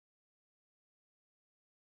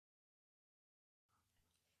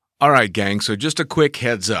All right, gang, so just a quick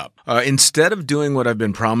heads up. Instead of doing what I've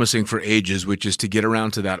been promising for ages, which is to get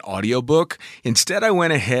around to that audiobook, instead I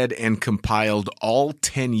went ahead and compiled all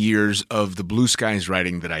 10 years of the Blue Skies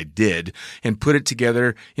writing that I did and put it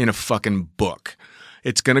together in a fucking book.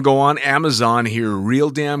 It's going to go on Amazon here real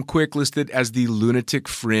damn quick, listed as the Lunatic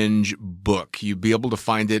Fringe book. You'll be able to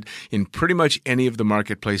find it in pretty much any of the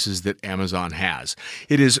marketplaces that Amazon has.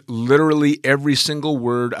 It is literally every single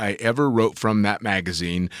word I ever wrote from that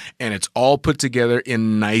magazine, and it's all put together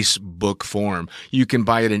in nice book form. You can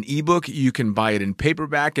buy it in ebook, you can buy it in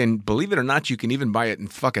paperback, and believe it or not, you can even buy it in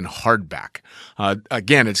fucking hardback.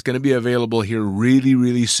 Again, it's going to be available here really,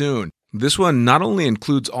 really soon. This one not only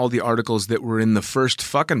includes all the articles that were in the first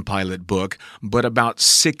fucking pilot book, but about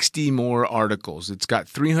 60 more articles. It's got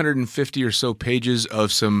 350 or so pages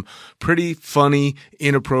of some pretty funny,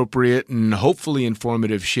 inappropriate, and hopefully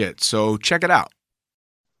informative shit. So check it out.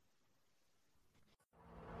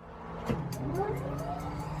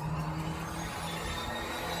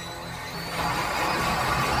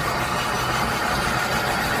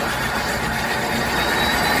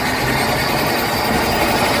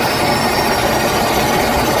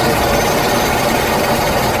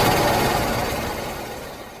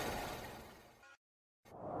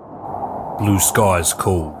 Blue skies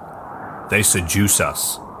call. They seduce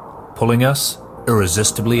us, pulling us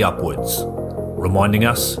irresistibly upwards, reminding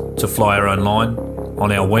us to fly our own line,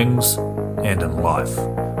 on our wings, and in life.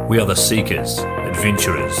 We are the seekers,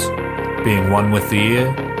 adventurers, being one with the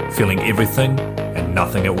air, feeling everything and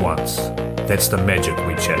nothing at once. That's the magic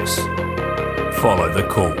we chase. Follow the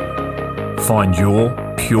call. Find your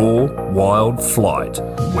pure, wild flight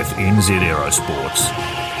with NZ Aerosports.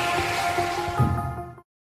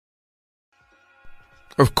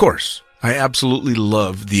 Of course, I absolutely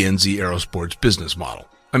love the NZ Aerosports business model.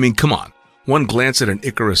 I mean, come on. One glance at an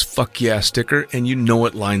Icarus fuck yeah sticker and you know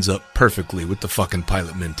it lines up perfectly with the fucking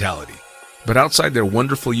pilot mentality. But outside their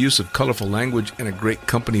wonderful use of colorful language and a great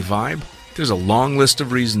company vibe, there's a long list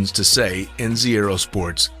of reasons to say NZ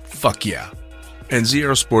Aerosports fuck yeah. NZ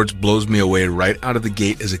Aerosports blows me away right out of the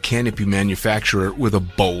gate as a canopy manufacturer with a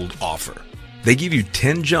bold offer. They give you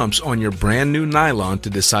 10 jumps on your brand new nylon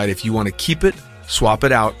to decide if you want to keep it, swap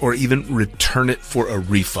it out, or even return it for a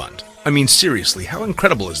refund. I mean, seriously, how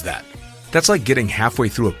incredible is that? That's like getting halfway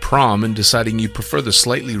through a prom and deciding you prefer the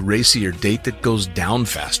slightly racier date that goes down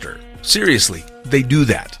faster. Seriously, they do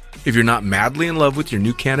that. If you're not madly in love with your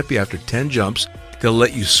new canopy after 10 jumps, they'll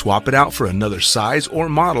let you swap it out for another size or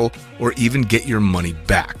model, or even get your money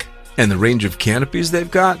back. And the range of canopies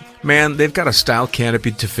they've got? Man, they've got a style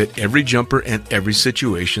canopy to fit every jumper and every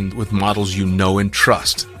situation with models you know and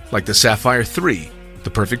trust. Like the Sapphire 3, the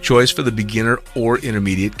perfect choice for the beginner or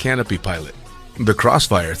intermediate canopy pilot. The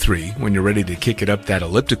Crossfire 3, when you're ready to kick it up that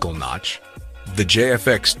elliptical notch. The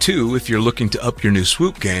JFX 2, if you're looking to up your new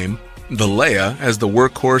swoop game. The Leia as the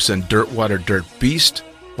workhorse and dirtwater dirt beast.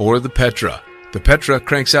 Or the Petra. The Petra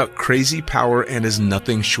cranks out crazy power and is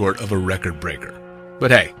nothing short of a record breaker.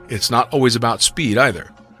 But hey, it's not always about speed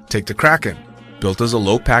either. Take the Kraken. Built as a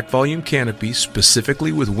low pack volume canopy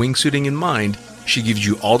specifically with wingsuiting in mind, she gives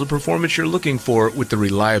you all the performance you're looking for with the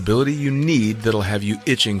reliability you need that'll have you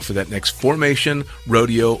itching for that next formation,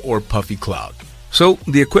 rodeo, or puffy cloud. So,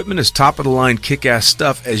 the equipment is top-of-the-line kick-ass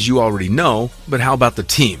stuff as you already know, but how about the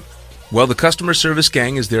team? Well, the customer service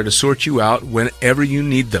gang is there to sort you out whenever you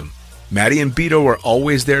need them. Maddie and Beto are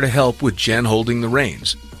always there to help with Jen holding the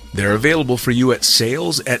reins. They're available for you at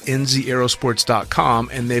sales@nzaerosports.com,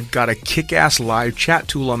 and they've got a kick-ass live chat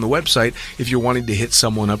tool on the website if you're wanting to hit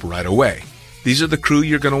someone up right away. These are the crew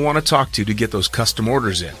you're going to want to talk to get those custom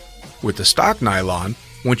orders in. With the stock nylon,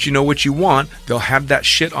 once you know what you want, they'll have that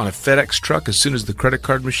shit on a FedEx truck as soon as the credit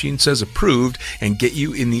card machine says approved and get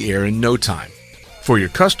you in the air in no time. For your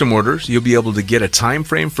custom orders, you'll be able to get a time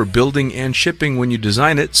frame for building and shipping when you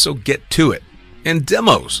design it, so get to it. And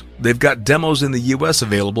demos. They've got demos in the US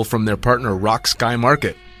available from their partner Rock Sky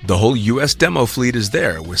Market. The whole US demo fleet is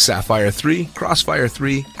there with Sapphire 3, Crossfire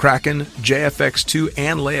 3, Kraken, JFX 2,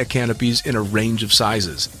 and Leia canopies in a range of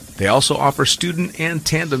sizes. They also offer student and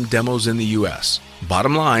tandem demos in the US.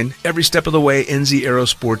 Bottom line, every step of the way, NZ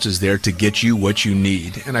Aerosports is there to get you what you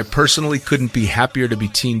need, and I personally couldn't be happier to be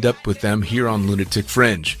teamed up with them here on Lunatic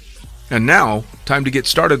Fringe. And now, time to get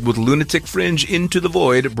started with Lunatic Fringe Into the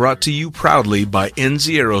Void, brought to you proudly by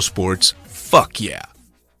NZ Aerosports. Fuck yeah.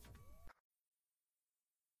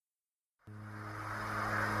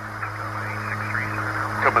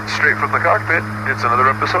 Coming straight from the cockpit, it's another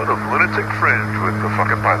episode of Lunatic Fringe with the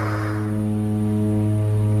fucking pilot.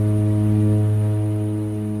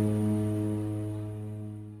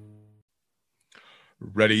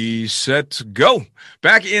 Ready, set, go.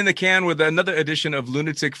 Back in the can with another edition of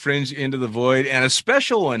Lunatic Fringe Into the Void, and a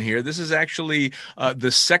special one here. This is actually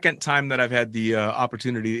the second time that I've had the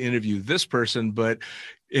opportunity to interview this person, but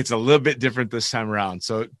it's a little bit different this time around.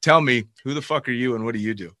 So tell me, who the fuck are you and what do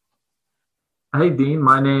you do? Hey, Dean.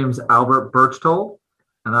 My name's Albert Birchtold,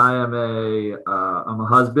 and I am I'm a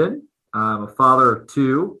husband. I'm a father of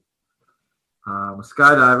two. I'm a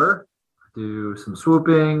skydiver. Do some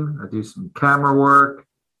swooping, I do some camera work,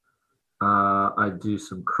 I do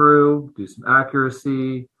some crew, do some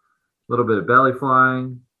accuracy, a little bit of belly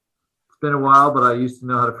flying. It's been a while, but I used to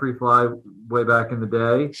know how to free fly way back in the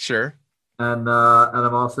day. Sure. And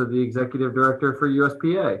I'm also the executive director for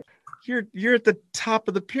USPA. You're at the top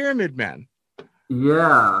of the pyramid, man.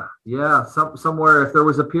 Yeah. Somewhere, if there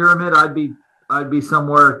was a pyramid, I'd be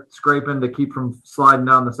somewhere scraping to keep from sliding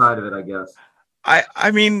down the side of it, I guess.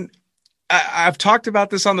 I mean, I've talked about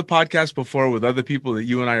this on the podcast before with other people that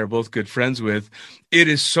you and I are both good friends with. It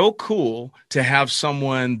is so cool to have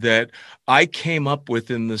someone that I came up with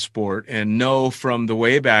in the sport and know from the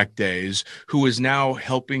way back days who is now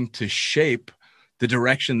helping to shape the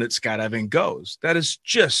direction that skydiving goes. That is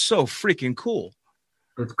just so freaking cool.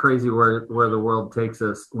 It's crazy where the world takes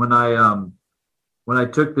us. When I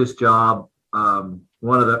took this job, one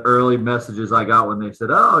of the early messages I got when they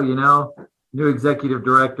said, "Oh, new executive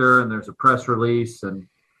director," and there's a press release, and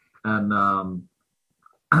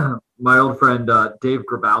my old friend Dave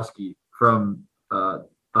Grabowski from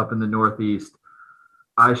up in the Northeast,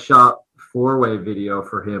 I shot four-way video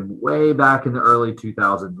for him way back in the early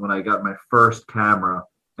 2000s when I got my first camera,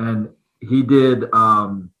 and he had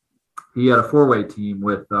a four-way team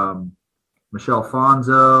with Michelle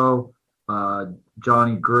Fonzo,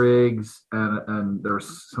 Johnny Griggs, and there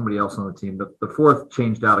was somebody else on the team. The fourth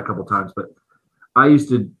changed out a couple times, but I used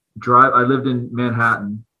to drive. I lived in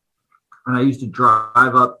Manhattan, and I used to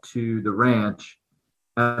drive up to the ranch,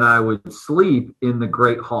 and I would sleep in the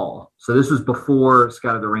Great Hall. So this was before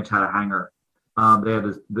the ranch had a hangar. They had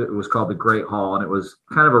it was called the Great Hall, and it was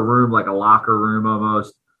kind of a room, like a locker room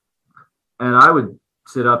almost. And I would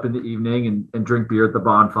sit up in the evening and drink beer at the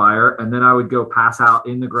bonfire, and then I would go pass out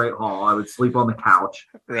in the Great Hall. I would sleep on the couch.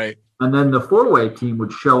 Right. And then the four-way team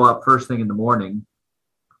would show up first thing in the morning,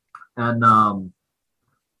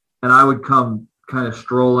 and I would come kind of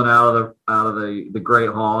strolling out of the Great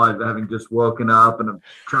Hall, having just woken up, and I'm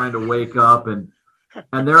trying to wake up, and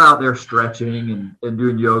they're out there stretching and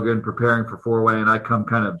doing yoga and preparing for four-way, and I come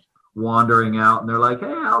kind of wandering out, and they're like,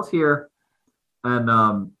 "Hey, Al's here,"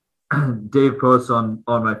 and Dave posts on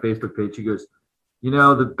my Facebook page. He goes,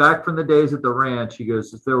 back from the days at the ranch, he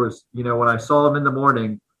goes, if there was, when I saw him in the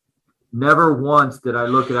morning, never once did I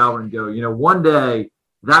look at Albert and go, one day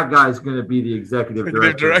that guy's going to be the executive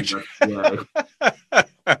director.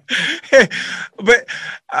 But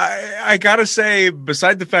I got to say,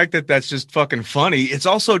 beside the fact that that's just fucking funny, it's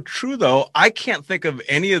also true, though. I can't think of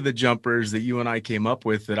any of the jumpers that you and I came up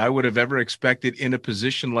with that I would have ever expected in a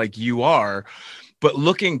position like you are. But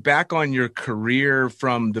looking back on your career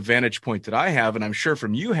from the vantage point that I have, and I'm sure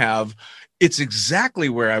from you have, it's exactly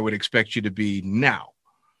where I would expect you to be now.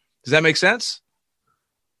 Does that make sense?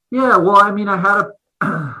 Yeah. Well, I mean, I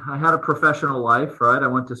had a professional life, right? I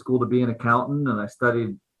went to school to be an accountant, and I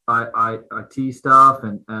studied IT stuff,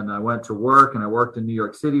 and I went to work, and I worked in New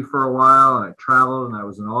York City for a while, and I traveled, and I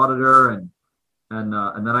was an auditor, and then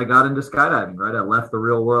I got into skydiving, right? I left the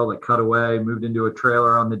real world. I cut away, moved into a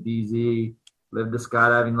trailer on the DZ, lived the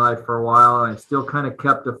skydiving life for a while, and I still kind of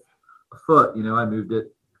kept a foot. I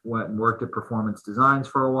went and worked at Performance Designs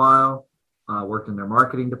for a while, worked in their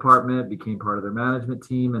marketing department, became part of their management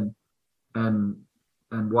team,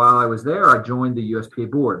 and while I was there, I joined the USPA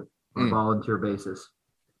board on a volunteer basis,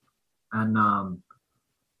 and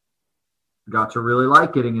got to really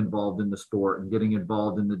like getting involved in the sport and getting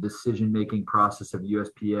involved in the decision-making process of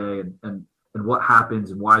USPA and what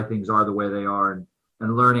happens and why things are the way they are, and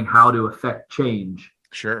learning how to affect change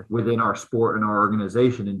within our sport and our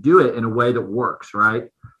organization, and do it in a way that works, right?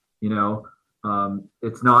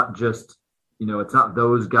 It's not just, it's not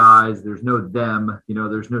those guys. There's no them,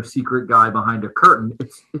 there's no secret guy behind a curtain.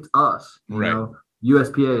 It's us,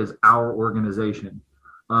 USPA is our organization.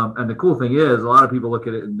 And the cool thing is, a lot of people look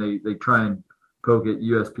at it and they try and poke at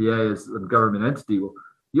USPA as a government entity. Well,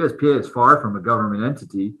 USPA is far from a government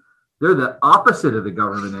entity. They're the opposite of the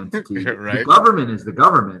government entity. Right. The government is the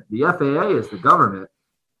government. The FAA is the government.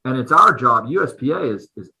 And it's our job. USPA is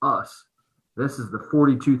us. This is the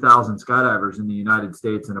 42,000 skydivers in the United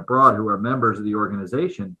States and abroad who are members of the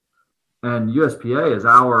organization. And USPA is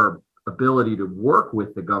our ability to work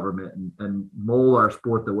with the government and mold our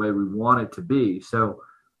sport the way we want it to be. So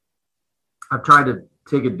I've tried to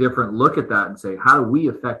take a different look at that and say, how do we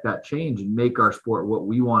affect that change and make our sport what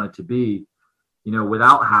we want it to be,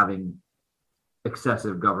 without having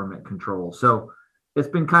excessive government control. So it's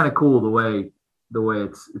been kind of cool the way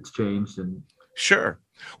it's changed. And sure.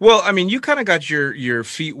 Well, I mean, you kind of got your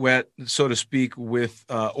feet wet, so to speak, with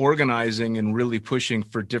organizing and really pushing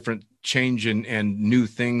for different change and new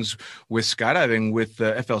things with skydiving with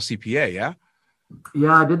the FLCPA. Yeah.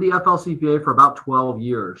 Yeah. I did the FLCPA for about 12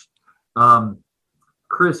 years.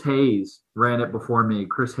 Chris Hayes ran it before me.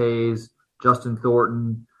 Chris Hayes, Justin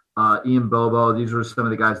Thornton, Ian Bobo. These were some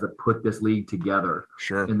of the guys that put this league together.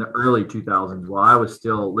 Sure. In the early 2000s while I was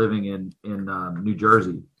still living in New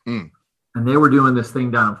Jersey. And they were doing this thing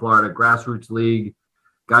down in Florida, grassroots league.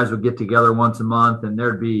 Guys would get together once a month, and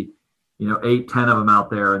there'd be, 8, 10 of them out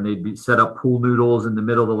there, and they'd be set up pool noodles in the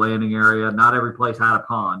middle of the landing area. Not every place had a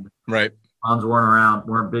pond. Right. Ponds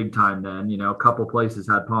weren't big time then. A couple places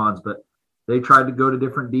had ponds, but they tried to go to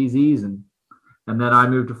different DZs. And then I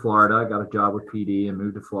moved to Florida. I got a job with PD and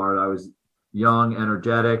moved to Florida. I was young,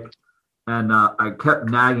 energetic, and I kept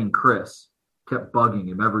nagging Chris, kept bugging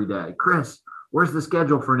him every day. Chris, where's the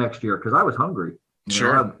schedule for next year? Because I was hungry.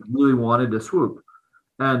 Sure. I really wanted to swoop.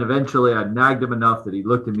 And eventually I nagged him enough that he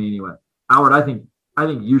looked at me and he went, Howard, I think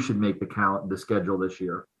you should make the schedule this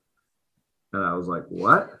year. And I was like,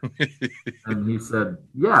 what? And he said,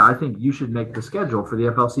 yeah, I think you should make the schedule for the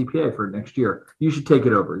FLCPA for next year. You should take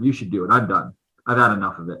it over. You should do it. I'm done. I've had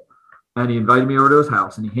enough of it. And he invited me over to his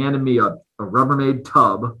house and he handed me a Rubbermaid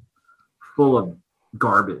tub full of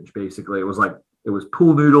garbage, basically. It was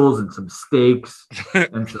pool noodles and some steaks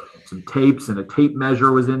and some tapes, and a tape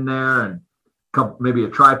measure was in there, and maybe a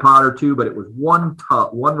tripod or two, but it was one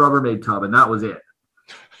Rubbermaid tub, and that was it.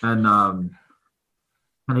 And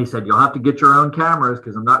he said, you'll have to get your own cameras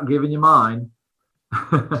because I'm not giving you mine.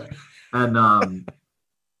 And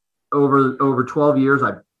over 12 years,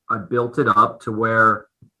 I built it up to where,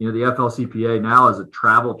 the FLCPA now is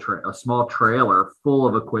a small trailer full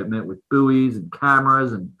of equipment with buoys and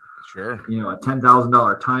cameras and sure, a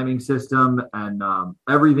 $10,000 timing system and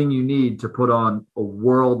everything you need to put on a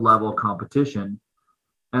world level competition.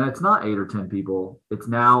 And it's not 8 or 10 people. It's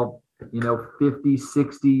now, 50,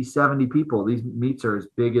 60, 70 people. These meets are as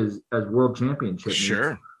big as world championship meets.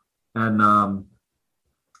 Sure. And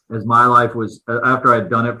as my life was, after I'd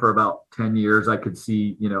done it for about 10 years, I could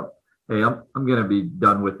see, hey, I'm going to be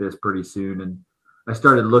done with this pretty soon. And I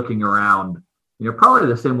started looking around, probably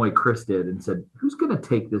the same way Chris did, and said, who's going to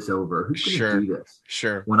take this over? Who's going to do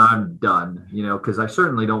this when I'm done? Because I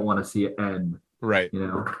certainly don't want to see it end. Right.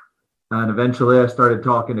 And eventually I started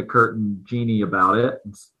talking to Kurt and Jeannie about it.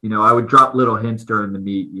 I would drop little hints during the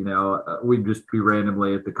meet, we'd just be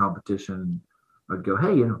randomly at the competition. I'd go,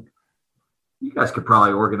 hey, you guys could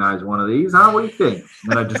probably organize one of these. What do you think?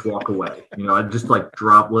 And then I'd just walk away. I'd just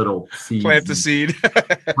drop little seeds. Plant the seed.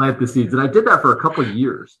 Plant the seeds. And I did that for a couple of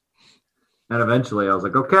years. And eventually I was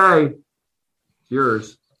like, okay, it's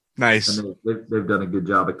yours. Nice. And they've done a good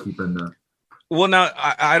job of keeping the. Well, now,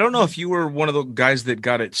 I don't know if you were one of the guys that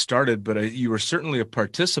got it started, but you were certainly a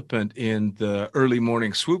participant in the early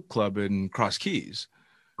morning swoop club in Cross Keys.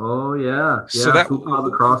 Oh, yeah. So that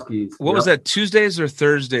the Cross Keys. What was that, Tuesdays or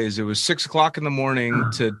Thursdays? It was 6 o'clock in the morning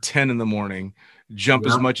to 10 in the morning. Jump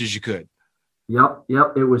as much as you could. Yep.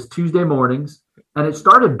 It was Tuesday mornings. And it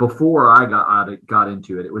started before I got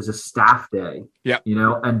into it. It was a staff day. Yeah.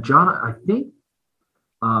 And John, I think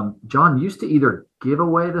John used to either give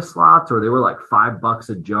away the slots or they were like $5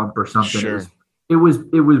 a jump or something. Sure. It was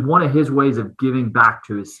one of his ways of giving back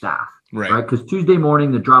to his staff. Right. Because Tuesday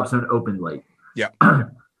morning, the drop zone opened late. Yeah.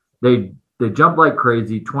 They jumped like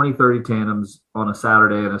crazy, 20, 30 tandems on a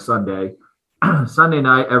Saturday and a Sunday. Sunday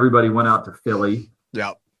night, everybody went out to Philly.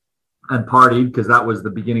 Yeah. And partied because that was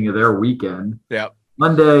the beginning of their weekend. Yeah.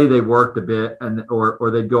 Monday they worked a bit,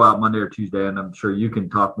 or they'd go out Monday or Tuesday, and I'm sure you can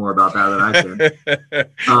talk more about that than I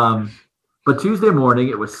can. But Tuesday morning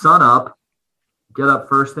it was sun up, get up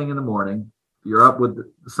first thing in the morning. You're up with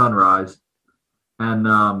the sunrise, and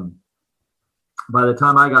by the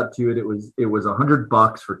time I got to it, it was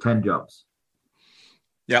 $100 for 10 jumps.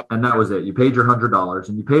 Yep. And that was it. You paid your $100,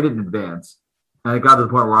 and you paid it in advance. And it got to the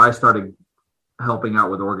point where I started helping out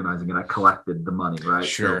with organizing, and I collected the money. Right.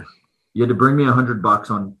 Sure. So you had to bring me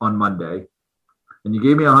 $100 on Monday, and you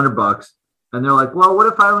gave me $100. And they're like, well,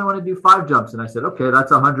 what if I only want to do 5 jumps? And I said, okay,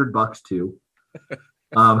 that's $100 too.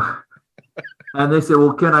 And they said,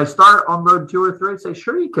 well, can I start on load 2 or 3? I'd say,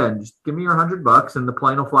 sure you can. Just give me your $100 and the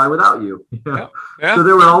plane will fly without you. Yeah. So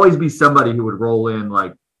there would always be somebody who would roll in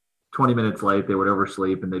like 20 minutes late. They would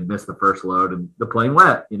oversleep and they'd miss the first load, and the plane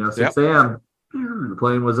went, 6 a.m. The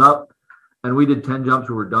plane was up, and we did 10 jumps.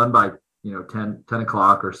 We were done by 10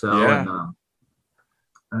 o'clock or so. Yeah.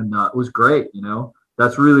 And it was great.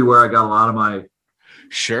 That's really where I got a lot of my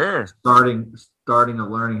Sure. starting of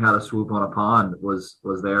learning how to swoop on a pond was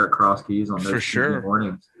there at Cross Keys on those Tuesday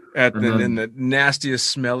mornings. In the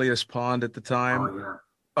nastiest, smelliest pond at the time. Oh yeah.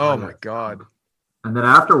 Oh my God. And then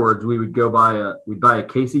afterwards we would we'd buy a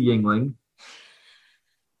case of Yingling,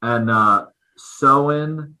 and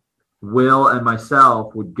Soen, Will, and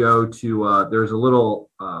myself would go to there's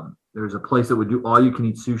a place that would do all you can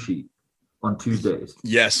eat sushi on Tuesdays.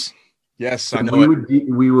 Yes, so I know. We would eat.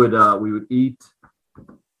 We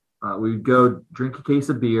would go drink a case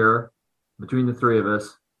of beer between the three of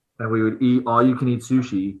us, and we would eat all you can eat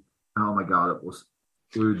sushi. Oh my God,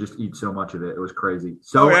 we would just eat so much of it. It was crazy.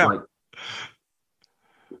 So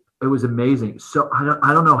it was amazing. So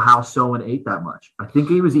I don't know how Soen ate that much. I think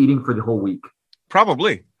he was eating for the whole week.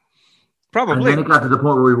 Probably. And then it got to the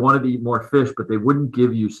point where we wanted to eat more fish, but they wouldn't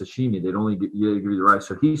give you sashimi. They'd only give you the rice.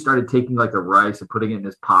 So he started taking like the rice and putting it in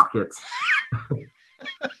his pockets.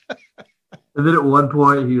 And then at one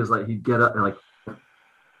point he was like, he'd get up and like,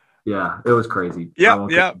 yeah, it was crazy. Yeah.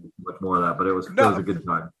 Much more of that, but it was a good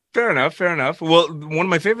time. Fair enough. Well, one of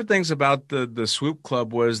my favorite things about the Swoop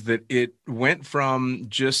Club was that it went from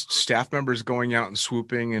just staff members going out and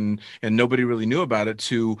swooping and nobody really knew about it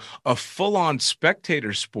to a full-on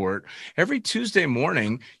spectator sport. Every Tuesday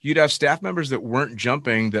morning, you'd have staff members that weren't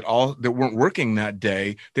jumping, that weren't working that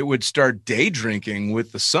day, that would start day drinking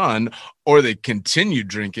with the sun, or they continued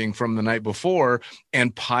drinking from the night before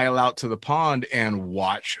and pile out to the pond and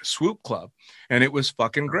watch Swoop Club. And it was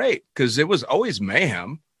fucking great because it was always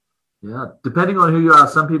mayhem. Yeah, depending on who you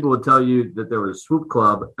ask, some people would tell you that there was Swoop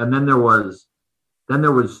Club, and then there was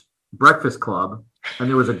Breakfast Club, and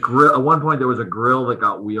there was a grill. At one point, there was a grill that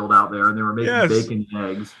got wheeled out there, and they were making bacon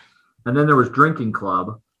and eggs. And then there was Drinking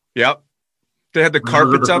Club. Yep, they had the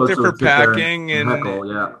carpets out there for packing and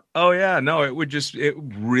heckle, yeah. Oh yeah, no, it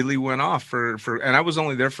really went off for, and I was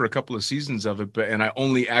only there for a couple of seasons of it, and I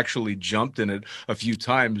only actually jumped in it a few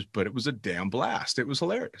times, but it was a damn blast. It was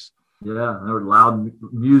hilarious. Yeah, there was loud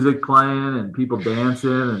music playing and people dancing,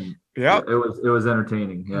 and it was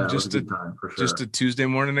entertaining. Yeah, it was a good time for sure. Just a Tuesday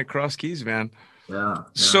morning at Cross Keys, man. Yeah.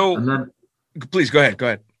 So, and then, please go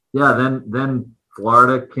ahead. Yeah, then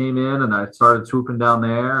Florida came in, and I started swooping down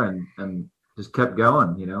there, and just kept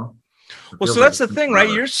going. Well, so that's the thing, right?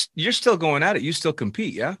 You're still going at it. You still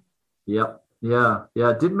compete, yeah? Yep. Yeah.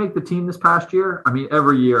 Didn't make the team this past year. I mean,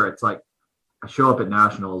 every year it's like I show up at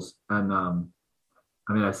nationals, and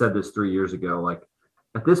I said this 3 years ago, like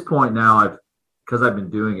at this point now because I've been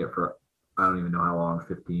doing it for, I don't even know how long,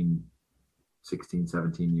 15, 16,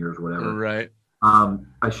 17 years, whatever. Right.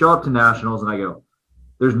 I show up to nationals and I go,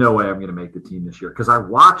 there's no way I'm going to make the team this year. Cause I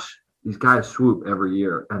watch these guys swoop every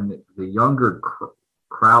year, and the younger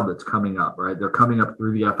crowd that's coming up, right? They're coming up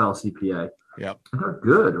through the FLCPA. Yep. And they're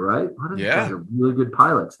good, right? These guys are really good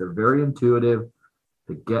pilots. They're very intuitive.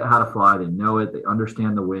 They get how to fly. They know it. They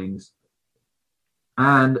understand the wings.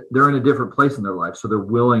 And they're in a different place in their life, so they're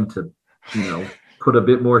willing to, put a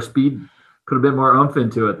bit more speed, put a bit more oomph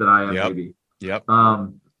into it than I am, maybe. Yep.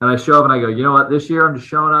 And I show up and I go, you know what? This year I'm just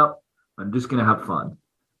showing up. I'm just gonna have fun.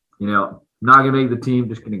 Not gonna make the team.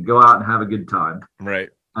 Just gonna go out and have a good time. Right.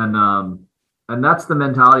 And that's the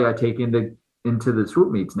mentality I take into the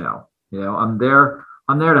swoop meets now. I'm there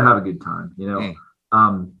to have a good time.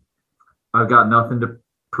 I've got nothing to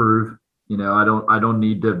prove. I don't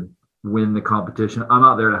need to win the competition. I'm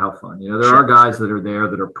out there to have fun. There are guys that are there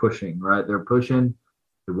that are pushing, right? They're pushing.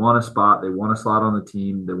 They want a spot. They want a slot on the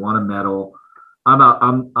team. They want a medal. I'm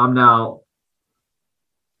now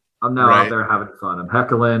out there having fun. I'm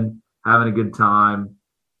heckling, having a good time,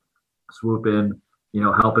 swooping,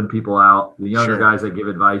 helping people out. The younger guys I give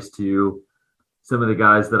advice to, some of the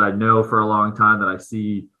guys that I know for a long time that I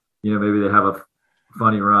see, maybe they have a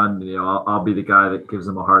funny run, I'll be the guy that gives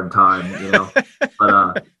them a hard time,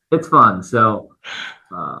 but it's fun. So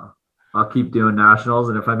I'll keep doing nationals,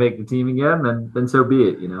 and if I make the team again, then so be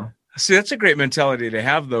it. See, that's a great mentality to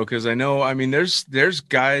have, though, because I know, there's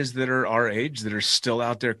guys that are our age that are still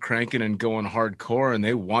out there cranking and going hardcore, and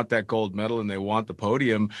they want that gold medal and they want the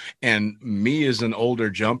podium. And me, as an older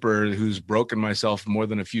jumper who's broken myself more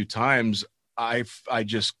than a few times, I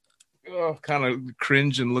just kind of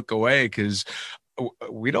cringe and look away because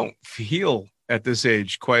we don't heal at this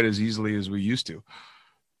age quite as easily as we used to.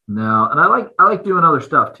 No, and I like doing other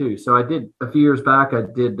stuff too. So I did a few years back. I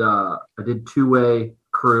did two-way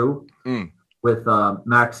crew with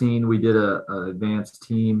Maxine. We did an advanced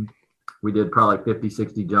team. We did probably 50,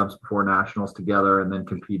 60 jumps before nationals together, and then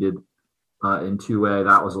competed in two-way.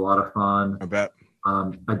 That was a lot of fun. I bet.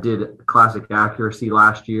 I did classic accuracy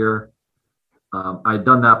last year. I'd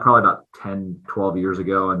done that probably about 10, 12 years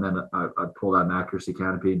ago. And then I pulled out an accuracy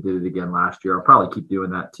canopy and did it again last year. I'll probably keep doing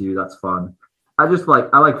that too. That's fun. I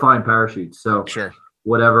like flying parachutes. So Sure.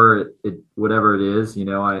 whatever it is,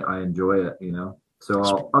 I enjoy it,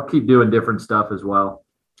 so I'll keep doing different stuff as well.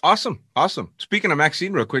 Awesome. Speaking of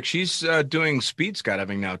Maxine real quick, she's doing speed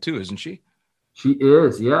skydiving now too, isn't she? She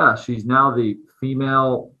is. Yeah. She's now the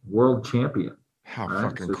female world champion. How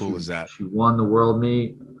fucking cool is that? She won the world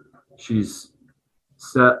meet. She's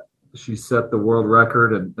set the world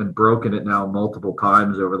record and broken it now multiple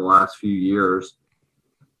times over the last few years.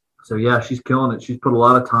 So yeah, she's killing it. She's put a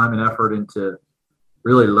lot of time and effort into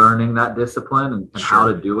really learning that discipline and Sure. how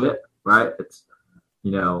to do it. Right. It's,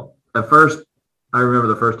 at first I remember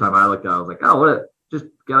the first time I looked at it, I was like, oh, just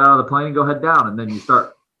get out of the plane and go head down. And then you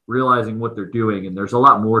start realizing what they're doing. And there's a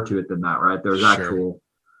lot more to it than that, right? There's Sure.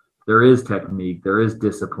 there is technique, there is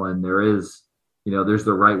discipline, there is, there's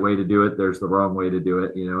the right way to do it, there's the wrong way to do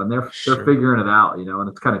it, and they're Sure. figuring it out, and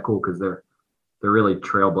it's kind of cool because they're really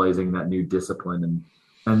trailblazing that new discipline,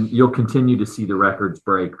 and you'll continue to see the records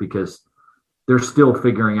break because they're still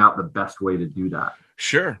figuring out the best way to do that.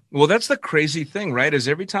 Sure. Well, that's the crazy thing, right? Is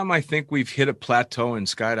every time I think we've hit a plateau in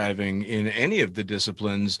skydiving in any of the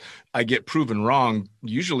disciplines, I get proven wrong,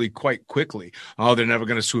 usually quite quickly. Oh, they're never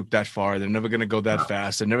going to swoop that far. They're never going to go that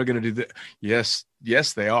fast. They're never going to do that.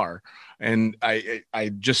 Yes, they are. And I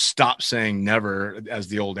just stop saying never, as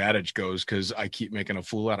the old adage goes, because I keep making a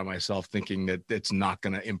fool out of myself thinking that it's not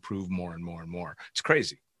going to improve more and more and more. It's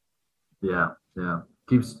crazy. Yeah.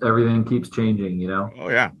 Everything keeps changing, Oh,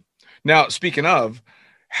 yeah. Now, speaking of,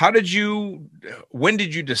 when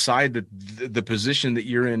did you decide that the position that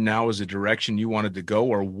you're in now is a direction you wanted to go,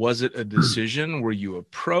 or was it a decision? Were you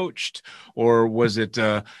approached, or was it,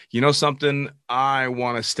 something I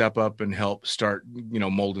want to step up and help start,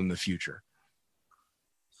 molding the future?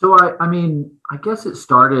 So I guess it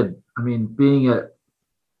started, being at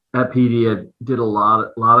PD, I did a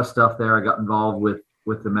lot of stuff there. I got involved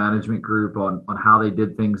with the management group on how they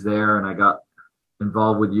did things there. And I got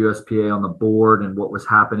involved with USPA on the board and what was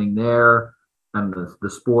happening there and the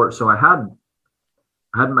sport. So I had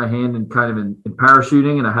my hand in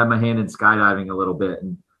parachuting, and I had my hand in skydiving a little bit.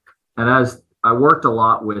 And as I worked a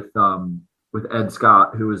lot with Ed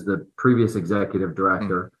Scott, who was the previous executive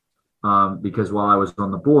director, because while I was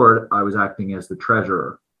on the board, I was acting as the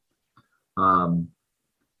treasurer.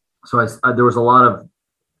 So there was a lot of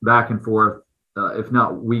back and forth, if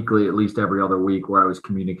not weekly, at least every other week, where I was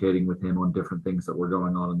communicating with him on different things that were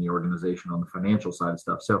going on in the organization on the financial side of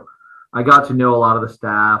stuff. So I got to know a lot of the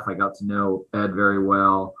staff. I got to know Ed very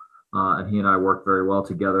well, and he and I worked very well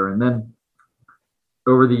together. And then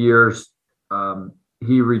over the years,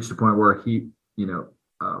 he reached a point where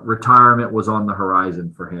retirement was on the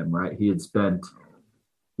horizon for him, right? He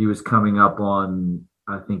was coming up on,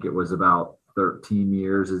 I think it was about 13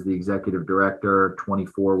 years as the executive director,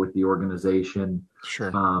 24 with the organization.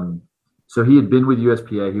 Sure. So he had been with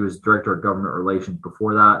USPA. He was director of government relations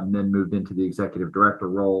before that, and then moved into the executive director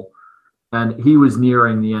role. And he was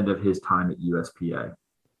nearing the end of his time at USPA.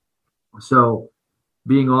 So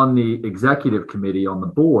being on the executive committee on the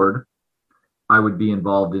board, I would be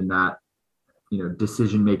involved in that,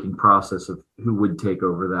 decision-making process of who would take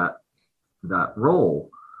over that role.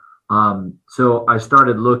 So I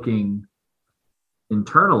started looking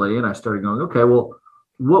internally, and I started going, okay, well,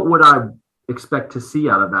 what would I expect to see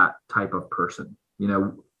out of that type of person?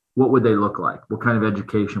 What would they look like? What kind of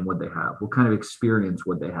education would they have? What kind of experience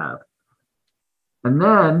would they have? And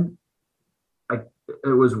then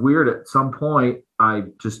it was weird. At some point, I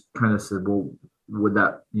just kind of said, well, would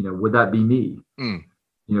that be me?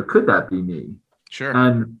 Could that be me? Sure.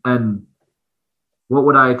 And what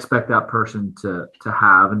would I expect that person to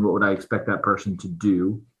have, and what would I expect that person to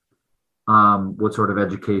do? What sort of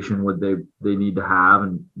education would they need to have,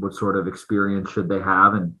 and what sort of experience should they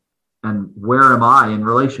have, and where am I in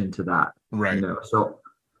relation to that? Right. So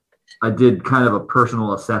I did kind of a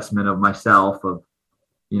personal assessment of myself of,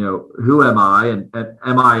 who am I, and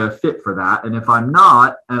am I a fit for that? And if I'm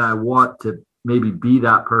not, and I want to maybe be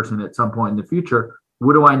that person at some point in the future,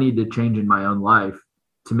 what do I need to change in my own life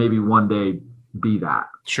to maybe one day be that?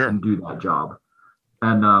 Sure. And do that job?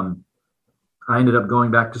 And I ended up going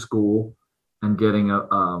back to school and getting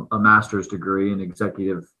a master's degree in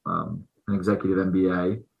executive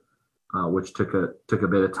MBA, which took a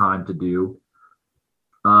bit of time to do.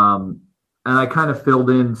 And I kind of filled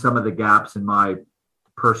in some of the gaps in my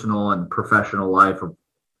personal and professional life of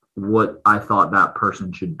what I thought that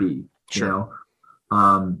person should be. Sure.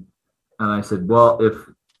 And I said, well, if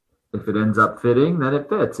it ends up fitting, then it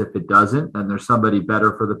fits. If it doesn't, and there's somebody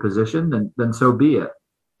better for the position, then so be it.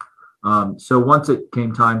 So once it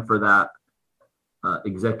came time for that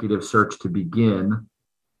executive search to begin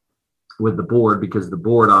with the board, because the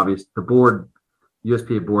board,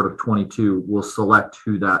 USPA board of 22 will select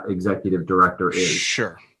who that executive director is.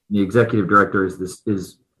 Sure. The executive director is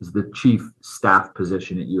the chief staff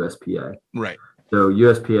position at USPA. Right. So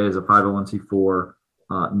USPA is a 501c4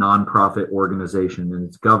 nonprofit organization, and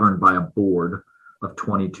it's governed by a board of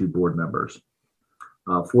 22 board members.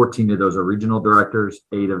 14 of those are regional directors,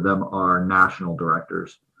 8 of them are national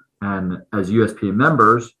directors. And as USPA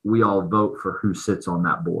members, we all vote for who sits on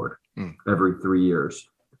that board every 3 years.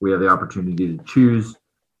 We have the opportunity to choose,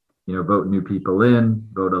 vote new people in,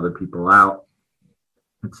 vote other people out,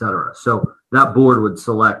 etc. So that board would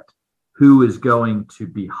select who is going to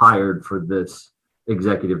be hired for this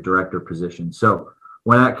executive director position. So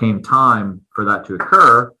when that came time for that to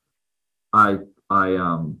occur, I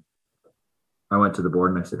went to the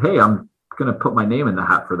board and I said, "Hey, I'm going to put my name in the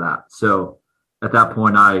hat for that." So at that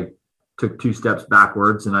point, I took 2 steps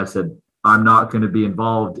backwards and I said, "I'm not going to be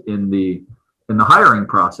involved in the hiring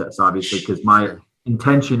process, obviously, because my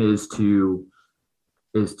intention is to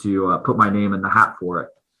put my name in the hat for it."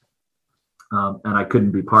 And I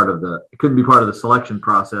couldn't be part of the selection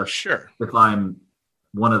process. Sure. If I'm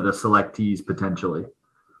one of the selectees potentially.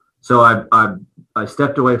 So I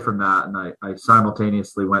stepped away from that, and I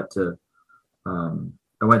simultaneously went to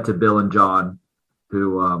Bill and John,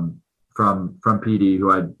 who from PD,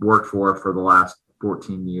 who I'd worked for the last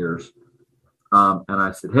 14 years. And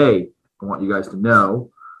I said, "Hey, I want you guys to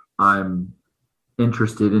know I'm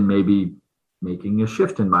interested in maybe making a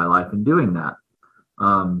shift in my life and doing that."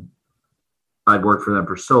 I'd worked for them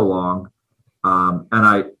for so long. And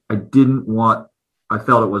I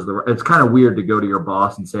felt it was it's kind of weird to go to your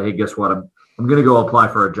boss and say, "Hey, guess what? I'm going to go apply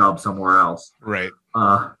for a job somewhere else." Right.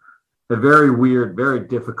 A very weird, very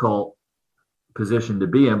difficult position to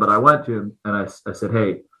be in. But I went to him and I said,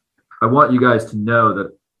 "Hey, I want you guys to know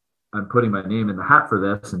that I'm putting my name in the hat for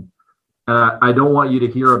this. And I don't want you to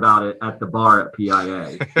hear about it at the bar at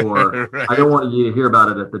PIA, or right. I don't want you to hear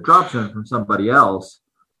about it at the drop zone from somebody else.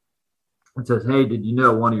 It says, hey, did you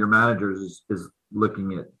know one of your managers is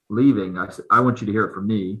looking at leaving?" I said, "I want you to hear it from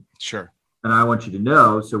me." Sure. "And I want you to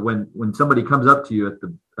know, so when somebody comes up to you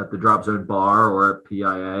at the drop zone bar or at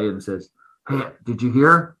PIA and says, 'Hey, did you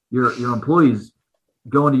hear your employees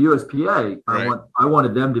going to USPA?' Right. I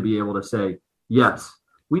wanted them to be able to say, 'Yes,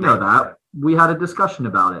 we know that. We had a discussion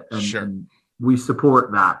about it, and we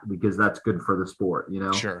support that because that's good for the sport,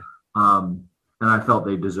 Sure. And I felt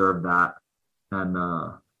they deserved that, and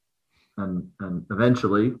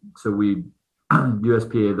eventually, so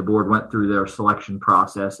USPA, the board went through their selection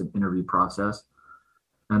process and interview process,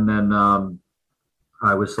 and then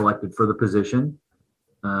I was selected for the position,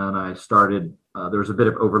 and I started. There was a bit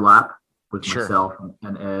of overlap with myself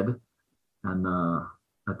and Ed, and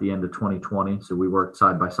at the end of 2020. So we worked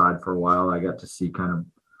side by side for a while. I got to see kind of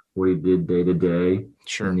what he did day to day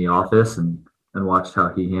in the office, and watched how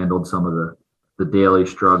he handled some of the daily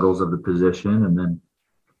struggles of the position. And then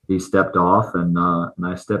he stepped off, and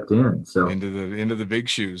I stepped in. So into the big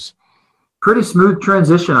shoes. Pretty smooth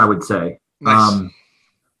transition, I would say. Nice.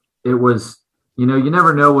 It was, you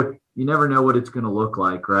never know what it's going to look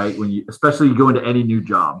like, right? Especially you go into any new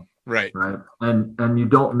job. Right. And you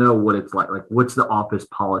don't know what it's like what's the office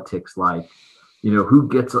politics like, who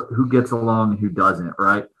gets along and who doesn't,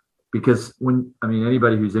 right? Because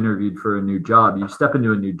anybody who's interviewed for a new job, you step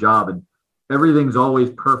into a new job and everything's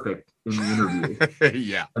always perfect in the interview.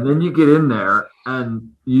 Yeah. And then you get in there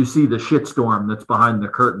and you see the shitstorm that's behind the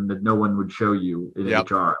curtain that no one would show you in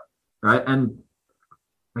HR, right? And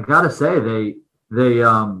I gotta say,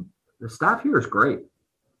 the staff here is great.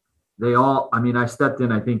 They all, I stepped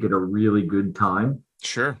in, I think, at a really good time.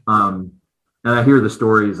 Sure. And I hear the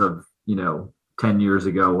stories of, 10 years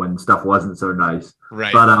ago when stuff wasn't so nice.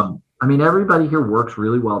 Right. But, everybody here works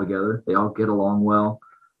really well together. They all get along well,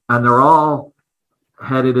 and they're all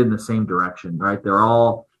headed in the same direction, right? They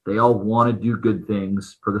all want to do good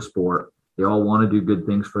things for the sport. They all want to do good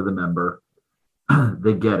things for the member.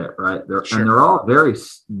 They get it, right? And they're all very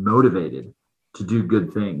motivated to do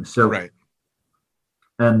good things. So, right.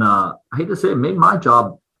 And I hate to say it made my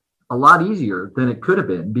job a lot easier than it could have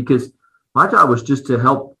been, because my job was just to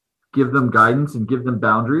help give them guidance and give them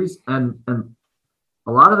boundaries. And a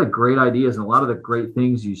lot of the great ideas and a lot of the great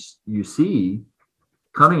things you see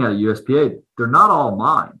coming out of USPA, they're not all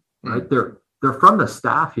mine, right? They're from the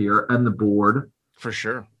staff here and the board. For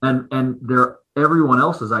sure. And they're everyone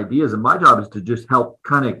else's ideas. And my job is to just help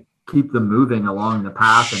kind of keep them moving along the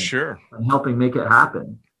path and helping make it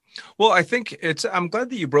happen. Well, I think I'm glad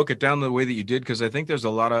that you broke it down the way that you did, because I think there's a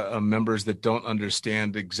lot of members that don't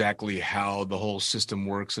understand exactly how the whole system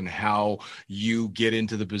works and how you get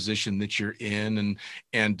into the position that you're in.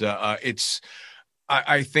 And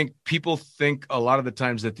I think people think a lot of the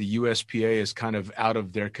times that the USPA is kind of out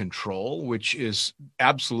of their control, which is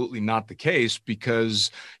absolutely not the case, because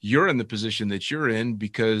you're in the position that you're in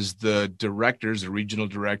because the directors, the regional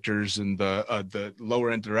directors, and the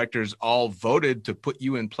lower end directors all voted to put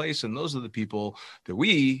you in place, and those are the people that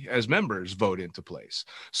we as members vote into place.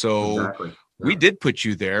 So Exactly. we did put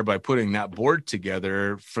you there by putting that board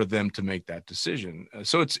together for them to make that decision.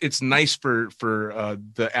 So it's nice for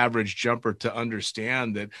the average jumper to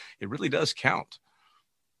understand that it really does count.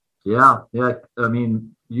 Yeah. I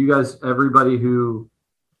mean, you guys, everybody who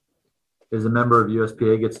is a member of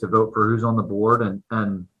USPA gets to vote for who's on the board,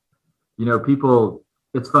 and people.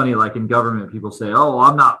 It's funny, like in government, people say, "Oh,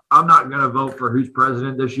 I'm not going to vote for who's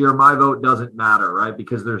president this year. My vote doesn't matter," right?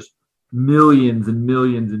 Because there's millions and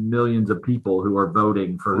millions and millions of people who are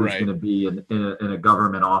voting for who's going to be in a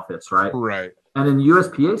government office, right? Right. And in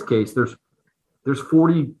USPA's case, there's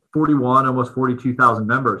 41, almost 42,000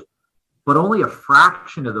 members, but only a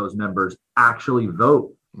fraction of those members actually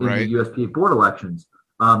vote in the USPA board elections.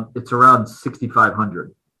 It's around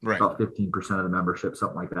 6,500, about 15% of the membership,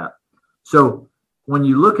 something like that. So when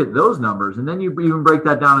you look at those numbers, and then you even break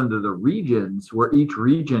that down into the regions, where each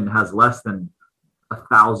region has less than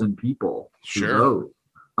 1,000 people who vote.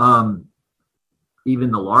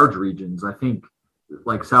 Even the large regions, I think,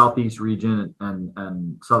 like Southeast region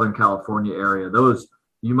and Southern California area, those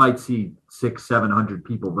you might see 600-700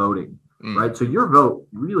 people voting, right? So your vote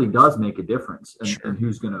really does make a difference, and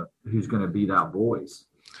who's gonna be that voice,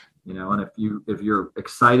 And if you're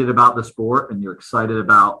excited about the sport and you're excited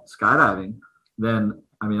about skydiving, then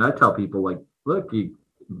I mean, I tell people, like, look, you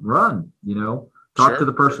run, talk to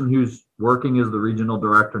the person who's working as the regional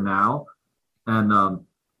director now. And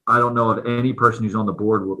I don't know of any person who's on the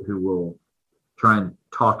board who will try and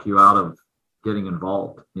talk you out of getting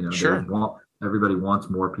involved. Everybody wants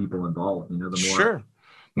more people involved. The more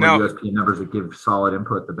USP members that give solid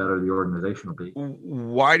input, the better the organization will be.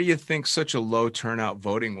 Why do you think such a low turnout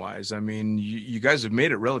voting wise? I mean, you guys have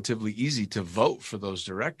made it relatively easy to vote for those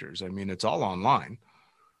directors. I mean, it's all online.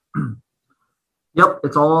 Yep,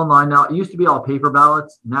 it's all online now. It used to be all paper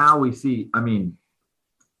ballots. Now we see, I mean,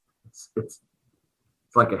 it's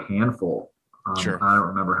like a handful. I don't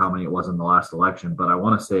remember how many it was in the last election, but I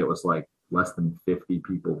want to say it was like less than 50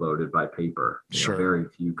 people voted by paper. Very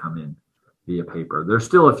few come in via paper. There's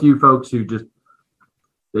still a few folks who just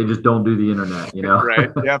don't do the internet,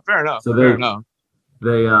 Right. Yeah, fair enough. So they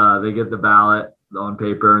get the ballot on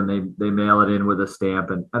paper and they mail it in with a stamp,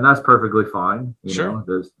 and that's perfectly fine.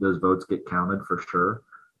 Those votes get counted for sure,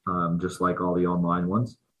 just like all the online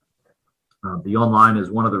ones. The online is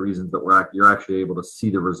one of the reasons that you're actually able to see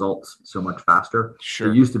the results so much faster.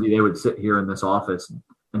 It used to be they would sit here in this office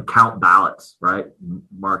and count ballots, right?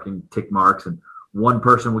 Marking tick marks, and one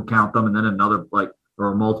person would count them, and then another,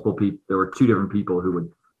 or multiple people. There were two different people who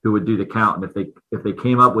would do the count, and if they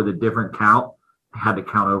came up with a different count, had to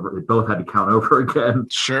count over. They both had to count over again.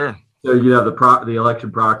 Sure. So you have the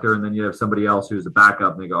election proctor, and then you have somebody else who's a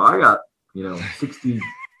backup, and they go, I got 60,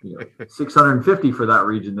 650 for that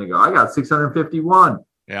region. They go, I got 651.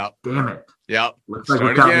 Yeah. Damn it. Yeah. Looks like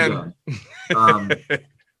we're counting again.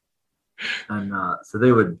 And so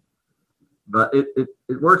they would, but it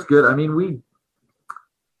works good. I mean,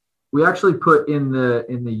 we actually put in the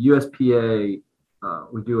USPA.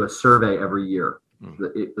 We do a survey every year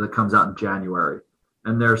that comes out in January,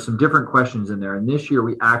 and there's some different questions in there. And this year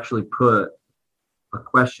we actually put a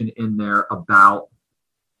question in there about,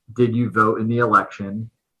 did you vote in the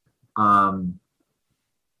election?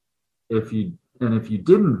 If you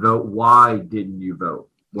didn't vote, why didn't you vote?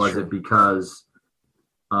 Was it because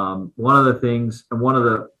one of the things, and one of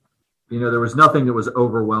the, there was nothing that was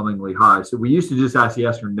overwhelmingly high. So we used to just ask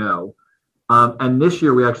yes or no. And this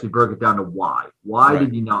year we actually broke it down to why. Why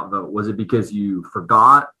did you not vote? Was it because you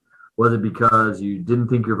forgot? Was it because you didn't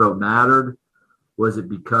think your vote mattered? Was it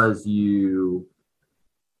because you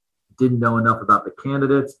didn't know enough about the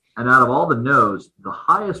candidates? And out of all the no's, the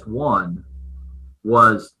highest one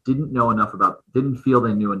was didn't feel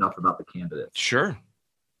they knew enough about the candidates. Sure.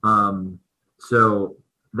 So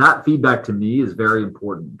that feedback to me is very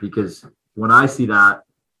important, because when I see that,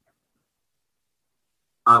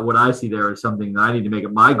 what I see there is something that I need to make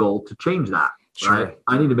it my goal to change that. Sure. Right?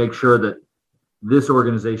 I need to make sure that this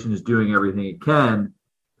organization is doing everything it can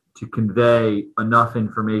to convey enough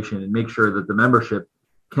information and make sure that the membership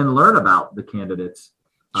can learn about the candidates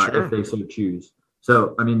if they so choose.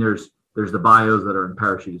 So, I mean, there's There's the bios that are in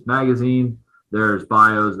Parachutist Magazine. There's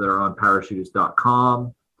bios that are on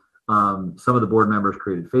parachutist.com. Some of the board members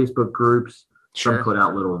created Facebook groups. Sure. Some put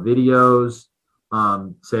out little videos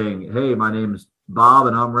saying, hey, my name's Bob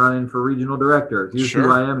and I'm running for regional director. Here's Sure.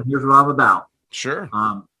 who I am and here's what I'm about. Sure.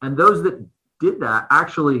 And those that did that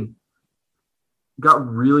actually got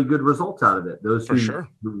really good results out of it. Those For who sure.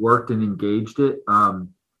 worked and engaged it.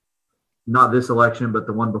 Not this election, but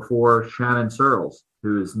the one before, Shannon Searles,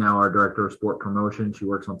 who is now our director of sport promotion. She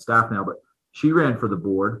works on staff now, but she ran for the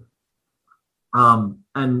board.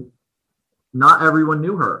 And not everyone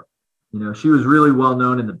knew her. You know, she was really well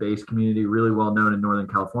known in the base community, really well known in Northern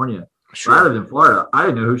California. Sure. I lived in Florida. I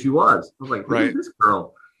didn't know who she was. I was like, who's Right. this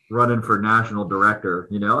girl running for national director?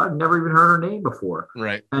 You know, I've never even heard her name before.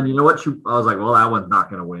 Right. And you know what? I was like, well, that one's not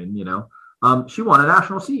going to win, you know. She won a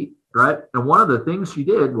national seat, right? And one of the things she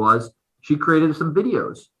did was she created some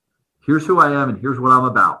videos. Here's who I am and here's what I'm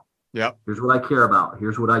about. Yep. Here's what I care about.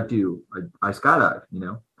 Here's what I do. I skydive, you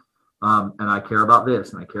know, and I care about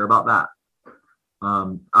this and I care about that.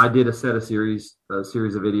 I did a series of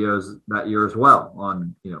videos that year as well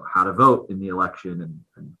on, you know, how to vote in the election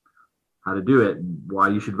and how to do it and why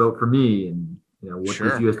you should vote for me and, you know, what Sure.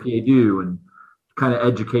 does USPA do, and kind of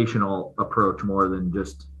educational approach more than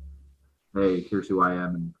just, hey, here's who I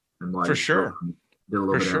am and why. For sure. Did a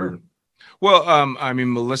little For bit of sure. everything. Well, I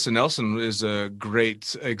mean, Melissa Nelson is a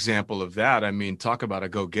great example of that. I mean, talk about a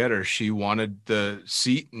go-getter. She wanted the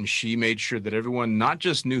seat and she made sure that everyone not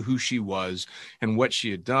just knew who she was and what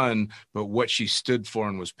she had done, but what she stood for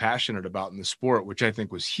and was passionate about in the sport, which I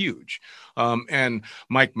think was huge. And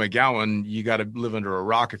Mike McGowan, you got to live under a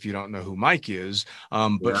rock if you don't know who Mike is.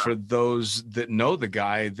 But Yeah. for those that know the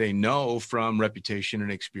guy, they know from reputation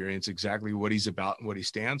and experience exactly what he's about and what he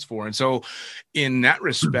stands for. And so in that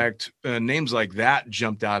respect, names like that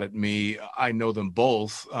jumped out at me. I know them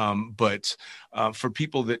both, but for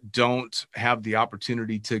people that don't have the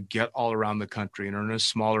opportunity to get all around the country and are in a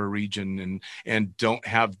smaller region and don't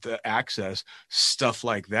have the access, stuff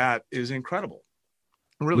like that is incredible.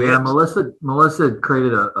 It really Yeah, is. Melissa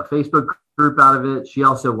created a Facebook group out of it. She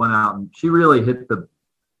also went out and she really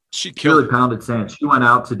She killed really it. pounded sand. She went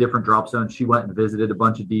out to different drop zones. She went and visited a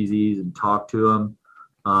bunch of DZs and talked to them.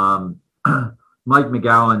 Mike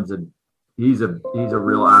McGowan's he's a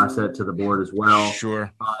real asset to the board as well.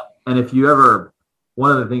 Sure. And if you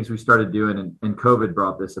one of the things we started doing, and COVID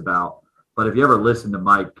brought this about, but if you ever listen to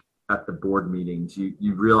Mike at the board meetings,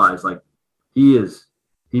 you realize like he's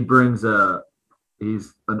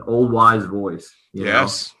an old wise voice. You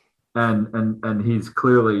Yes. know? And he's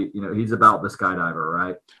clearly, you know, he's about the skydiver,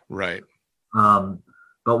 right? Right.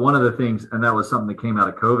 But one of the things, and that was something that came out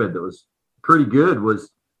of COVID that was pretty good,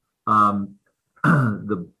 was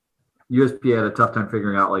the USPA had a tough time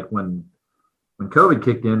figuring out, like, when COVID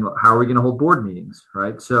kicked in, how are we going to hold board meetings,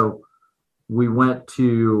 right? So we went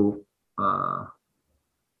to the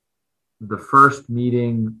first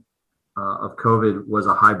meeting of COVID was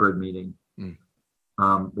a hybrid meeting.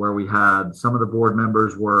 Where we had some of the board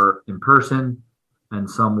members were in person and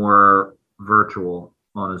some were virtual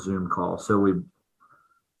on a Zoom call. So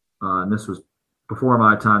and this was before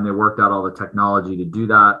my time, they worked out all the technology to do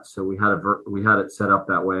that. So we had it set up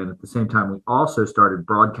that way. And at the same time, we also started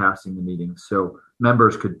broadcasting the meetings so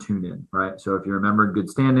members could tune in, right? So if you're a member in good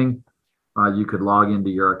standing, you could log into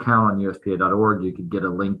your account on USPA.org. You could get a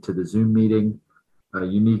link to the Zoom meeting, a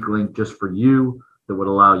unique link just for you, that would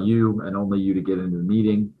allow you and only you to get into the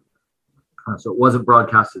meeting. So it wasn't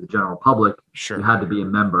broadcast to the general public. Sure. You had to be a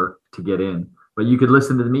member to get in, but you could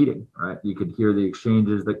listen to the meeting, right? You could hear the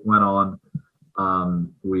exchanges that went on.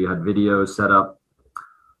 We had videos set up,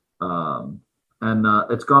 and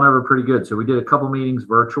it's gone over pretty good. So we did a couple meetings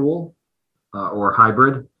virtual or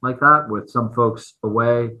hybrid like that, with some folks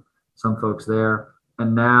away, some folks there.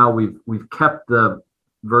 And now we've kept the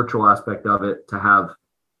virtual aspect of it to have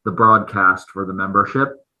the broadcast for the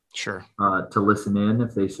membership, Sure. to listen in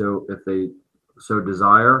if they so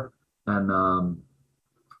desire. And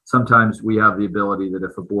sometimes we have the ability that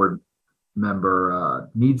if a board member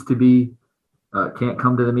needs to be can't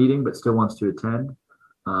come to the meeting but still wants to attend,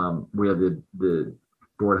 we have the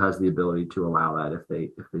board has the ability to allow that if they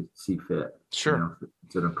see fit. Sure. You know, if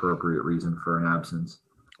it's an appropriate reason for an absence.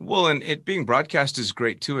 Well, and it being broadcast is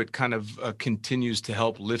great too. It kind of continues to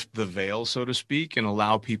help lift the veil, so to speak, and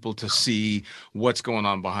allow people to see what's going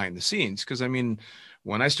on behind the scenes. Because I mean,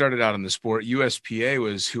 when I started out in the sport, USPA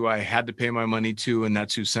was who I had to pay my money to, and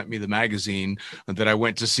that's who sent me the magazine that I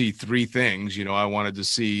went to see three things. I wanted to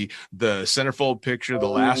see the centerfold picture, the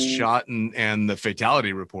last shot, and the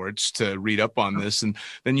fatality reports to read up on this. And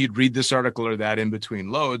then you'd read this article or that in between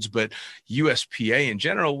loads. But USPA in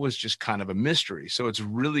general was just kind of a mystery. So it's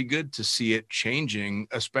really good to see it changing,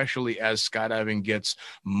 especially as skydiving gets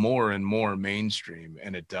more and more mainstream.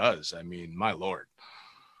 And it does. I mean, my Lord.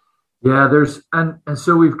 Yeah, and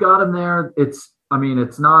so we've got them there. It's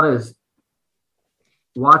not as,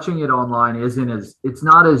 watching it online it's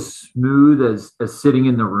not as smooth as sitting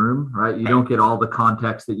in the room, right? You don't get all the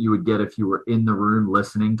context that you would get if you were in the room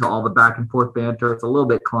listening to all the back and forth banter. It's a little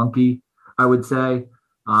bit clunky, I would say.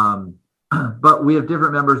 But we have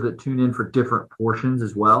different members that tune in for different portions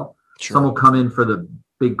as well. Sure. Some will come in for the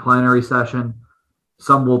big plenary session.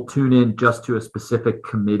 Some will tune in just to a specific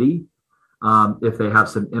committee. If they have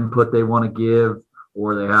some input they want to give,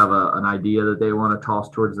 or they have an idea that they want to toss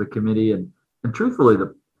towards the committee. And truthfully,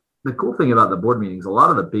 the cool thing about the board meetings, a lot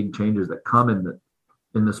of the big changes that come in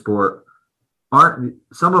the sport aren't,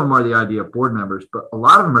 some of them are the idea of board members, but a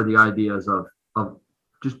lot of them are the ideas of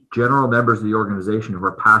just general members of the organization who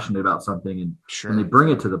are passionate about something, and they bring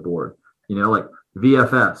it to the board, like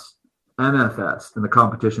VFS, MFS, and the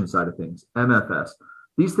competition side of things, MFS.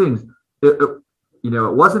 These things, it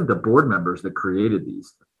wasn't the board members that created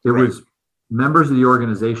these. It was members of the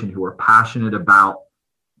organization who were passionate about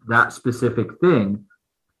that specific thing.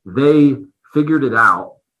 They figured it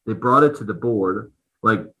out. They brought it to the board.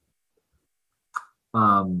 Like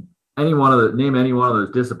name any one of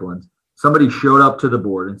those disciplines. Somebody showed up to the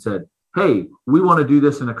board and said, "Hey, we want to do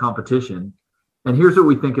this in a competition, and here's what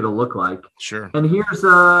we think it'll look like. Sure. And here's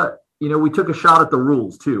we took a shot at the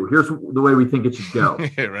rules too. Here's the way we think it should go."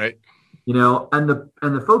 Right. And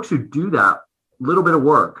the folks who do that little bit of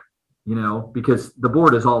work, because the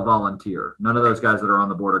board is all volunteer. None of those guys that are on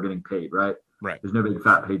the board are getting paid, right? Right. There's no big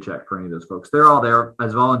fat paycheck for any of those folks. They're all there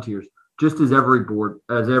as volunteers, just as every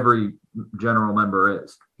general member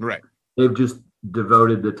is. Right. They've just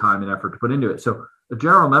devoted the time and effort to put into it. So a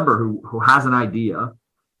general member who has an idea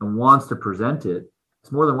and wants to present it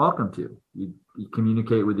is more than welcome to. You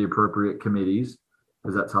communicate with the appropriate committees,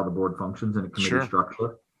 because that's how the board functions in a committee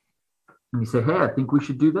structure. And you say, "Hey, I think we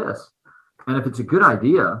should do this." And if it's a good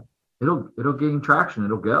idea, it'll gain traction.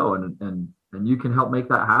 It'll go, and you can help make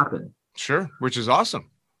that happen. Sure, which is awesome.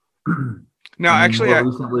 Now, actually,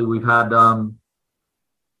 recently we've had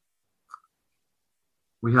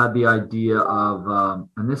the idea of,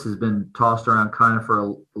 and this has been tossed around kind of for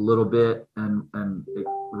a little bit, and it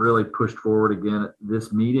really pushed forward again at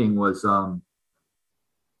this meeting, was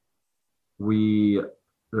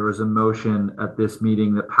there was a motion at this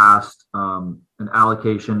meeting that passed an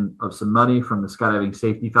allocation of some money from the Skydiving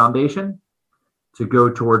Safety Foundation to go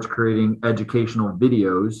towards creating educational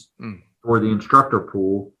videos for the instructor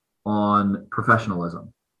pool on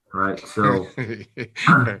professionalism, right? So,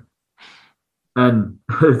 and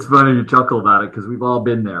it's funny to chuckle about it because we've all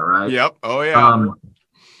been there, right? Yep. Oh, yeah.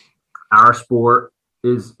 Our sport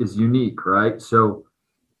is unique, right? So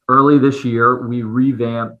early this year, we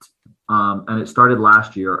revamped, and it started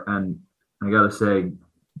last year. And I got to say,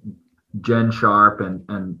 Jen Sharp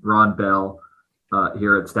and Ron Bell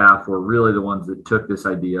here at staff were really the ones that took this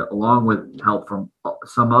idea, along with help from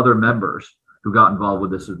some other members who got involved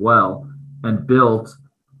with this as well, and built.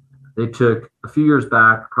 They took a few years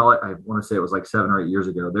back, probably, I want to say it was like 7 or 8 years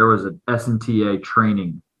ago, there was an SNTA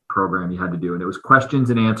training program you had to do, and it was questions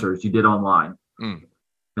and answers you did online.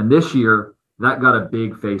 And this year, that got a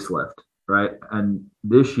big facelift, right? And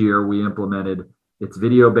this year we implemented, it's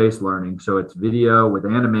video-based learning. So it's video with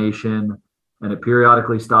animation, and it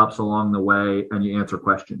periodically stops along the way, and you answer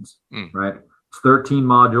questions, right? It's 13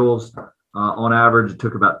 modules. On average, it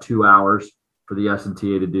took about 2 hours for the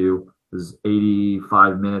SNTA to do. It was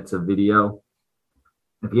 85 minutes of video.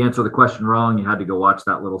 If you answer the question wrong, you had to go watch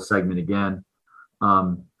that little segment again.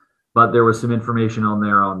 But there was some information on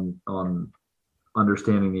there on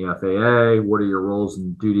understanding the FAA, what are your roles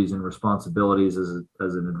and duties and responsibilities as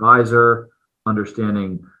an advisor,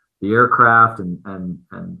 understanding the aircraft and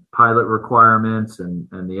pilot requirements, and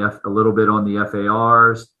a little bit on the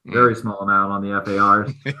FARs, very small amount on the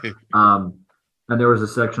FARs. And there was a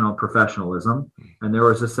section on professionalism, and there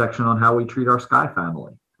was a section on how we treat our Sky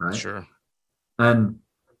family, right? Sure. And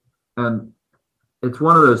it's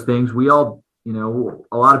one of those things we all,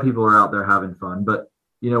 a lot of people are out there having fun, but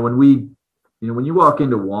when you walk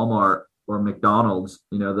into Walmart or McDonald's,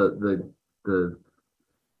 the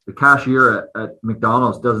cashier at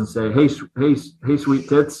McDonald's doesn't say, hey, sweet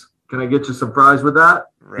tits, Can I get you some fries with that?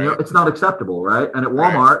 Right. You know, it's not acceptable, right? And at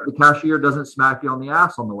Walmart, the cashier doesn't smack you on the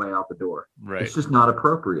ass on the way out the door. Right. It's just not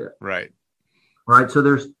appropriate. Right. Right.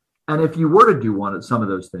 So and if you were to do some of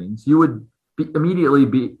those things, you would immediately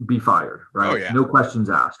be fired, right? Oh, yeah. No questions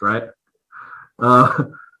asked, right?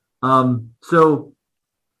 So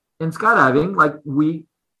in skydiving, like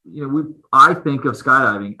I think of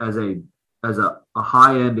skydiving as a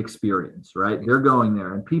high-end experience, right? They're going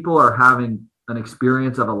there and people are having an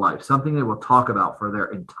experience of a life, something they will talk about for their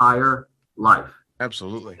entire life.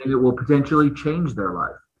 Absolutely. And it will potentially change their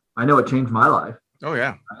life. I know it changed my life. Oh,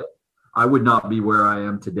 yeah. I would not be where I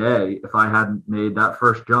am today if I hadn't made that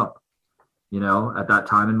first jump, at that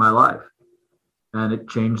time in my life. And it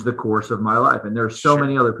changed the course of my life. And there's so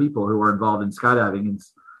many other people who are involved in skydiving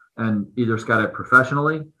and either skydive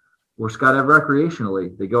professionally or skydive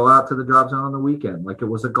recreationally. They go out to the drop zone on the weekend like it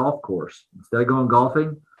was a golf course. Instead of going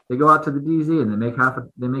golfing, they go out to the DZ and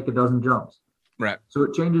they make a dozen jumps. Right. So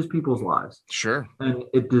it changes people's lives. Sure. And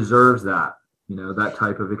it deserves that, that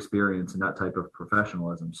type of experience and that type of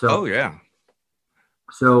professionalism. So, oh, yeah.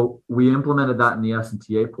 So we implemented that in the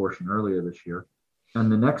SNTA portion earlier this year.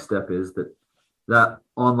 And the next step is that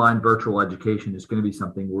online virtual education is going to be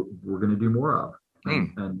something we're going to do more of.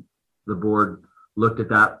 And the board looked at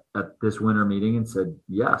that at this winter meeting and said,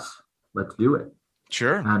 yes, let's do it.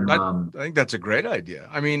 Sure. And I think that's a great idea.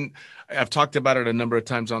 I mean, I've talked about it a number of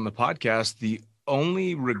times on the podcast. The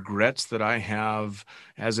only regrets that I have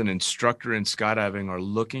as an instructor in skydiving are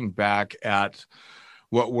looking back at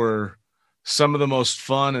what were some of the most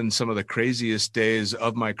fun and some of the craziest days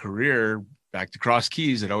of my career, back to Cross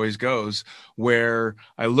Keys, it always goes, where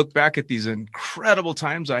I look back at these incredible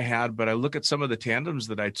times I had, but I look at some of the tandems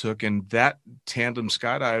that I took, and that tandem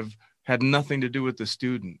skydive had nothing to do with the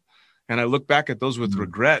student. And I look back at those with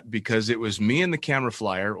regret because it was me and the camera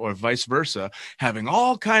flyer, or vice versa, having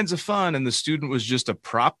all kinds of fun, and the student was just a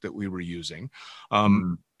prop that we were using.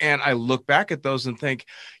 And I look back at those and think,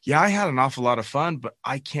 yeah, I had an awful lot of fun, but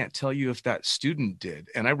I can't tell you if that student did.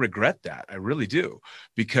 And I regret that. I really do,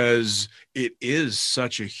 because it is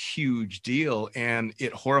such a huge deal. And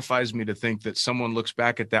it horrifies me to think that someone looks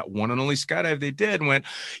back at that one and only skydive they did and went,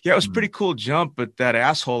 yeah, it was a pretty cool jump, but that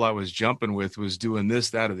asshole I was jumping with was doing this,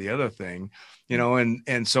 that, or the other thing,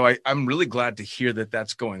 and so I'm really glad to hear that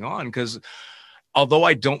that's going on, because although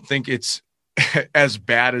I don't think it's as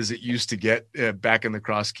bad as it used to get back in the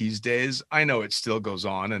Cross Keys days, I know it still goes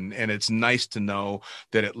on. And it's nice to know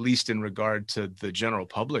that, at least in regard to the general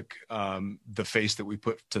public, the face that we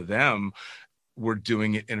put to them, we're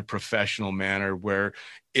doing it in a professional manner where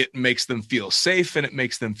it makes them feel safe and it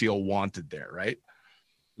makes them feel wanted there. Right.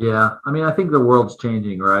 Yeah. I mean, I think the world's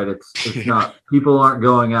changing, right? It's not, people aren't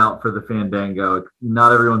going out for the Fandango.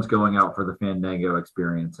 Not everyone's going out for the Fandango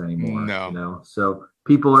experience anymore. No. So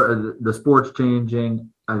the sport's changing.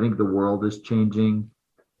 I think the world is changing.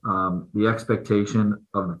 The expectation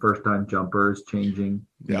of the first time jumper is changing,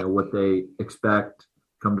 what they expect,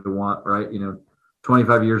 come to want, right?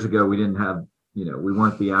 25 years ago, we didn't have, we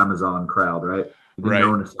weren't the Amazon crowd, right? We didn't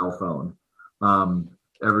own a cell phone.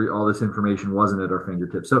 All this information wasn't at our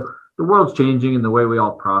fingertips. So the world's changing, and the way we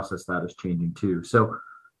all process that is changing too. So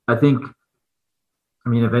I think,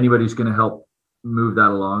 if anybody's going to help move that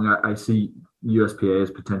along, I see USPA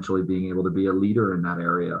as potentially being able to be a leader in that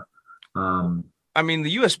area.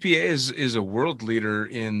 The USPA is a world leader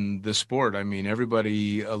in the sport.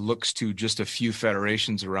 Everybody looks to just a few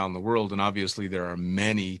federations around the world, and obviously there are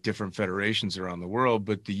many different federations around the world,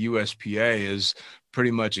 but the USPA is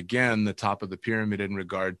pretty much, again, the top of the pyramid in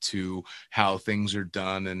regard to how things are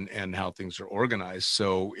done and how things are organized.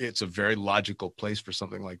 So it's a very logical place for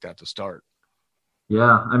something like that to start.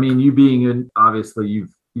 Yeah. You being in, obviously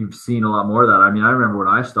you've seen a lot more of that. I remember when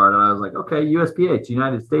I started, I was like, okay, USPA, it's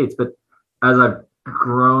United States. But as I've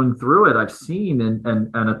grown through it, I've seen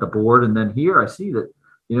and at the board, and then here I see that,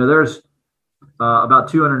 there's about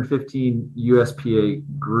 215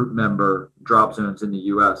 USPA group member drop zones in the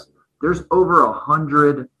U.S. There's over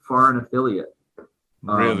 100 foreign affiliate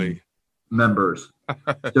members.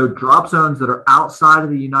 So drop zones that are outside of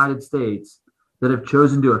the United States that have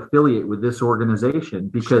chosen to affiliate with this organization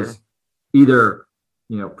because either,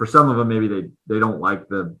 for some of them, maybe they don't like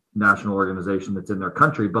the national organization that's in their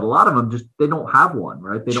country, but a lot of them they don't have one,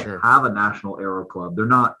 right? They don't have a national aero club. They're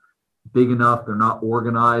not big enough. They're not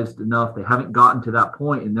organized enough. They haven't gotten to that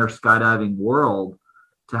point in their skydiving world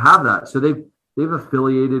to have that. So they've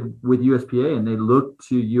affiliated with USPA, and they look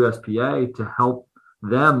to USPA to help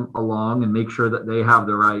them along and make sure that they have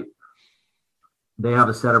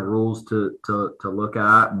a set of rules to look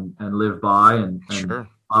at and live by and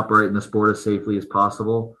operate in the sport as safely as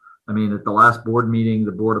possible. I mean, at the last board meeting,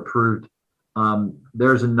 the board approved.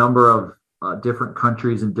 There's a number of different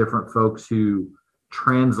countries and different folks who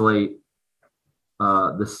translate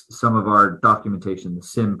some of our documentation, the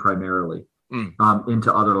SIM primarily,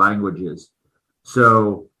 into other languages.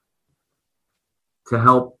 So to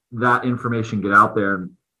help that information get out there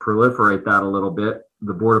and proliferate that a little bit,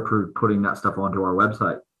 the board approved putting that stuff onto our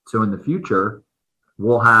website. So in the future,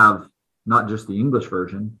 we'll have not just the English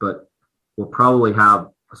version, but we'll probably have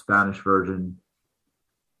a Spanish version,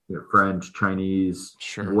 French, Chinese,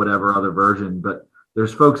 whatever other version. But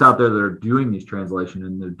there's folks out there that are doing these translations,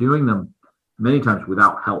 and they're doing them many times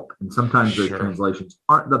without help. And sometimes those translations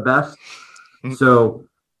aren't the best. So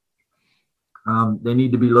they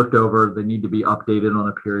need to be looked over. They need to be updated on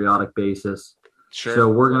a periodic basis. So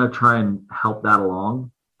we're going to try and help that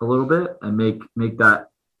along a little bit and make that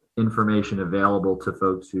information available to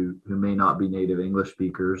folks who may not be native English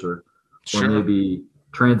speakers or maybe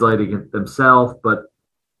translating it themselves. But,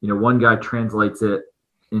 one guy translates it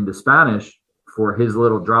into Spanish for his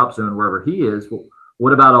little drop zone wherever he is. Well,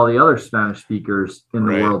 what about all the other Spanish speakers in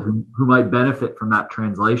the world who might benefit from that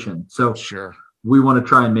translation? So we want to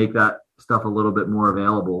try and make that stuff a little bit more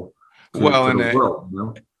available to the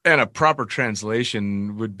world. And a proper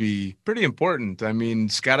translation would be pretty important. I mean,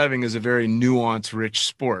 skydiving is a very nuanced, rich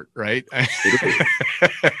sport, right?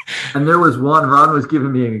 And there was Ron was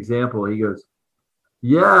giving me an example. He goes,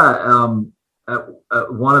 one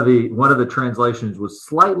of the translations was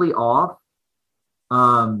slightly off.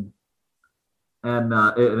 And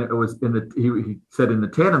it was he said in the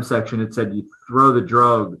tandem section, it said you throw the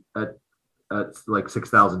drogue at like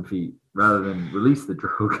 6,000 feet rather than release the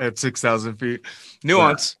drogue at 6,000 feet.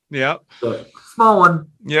 Nuance. Yeah. Small one.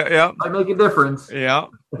 Yeah. Might make a difference. Yeah.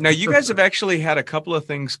 Now you guys have actually had a couple of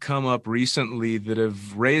things come up recently that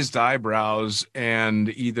have raised eyebrows, and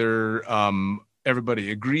either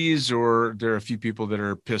everybody agrees or there are a few people that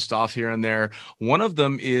are pissed off here and there. One of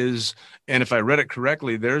them is, and if I read it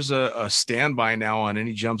correctly, there's a standby now on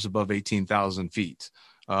any jumps above 18,000 feet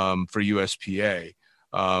for USPA.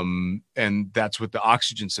 And that's with the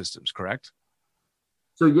oxygen systems, correct?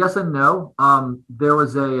 So yes and no. There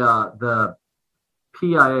was the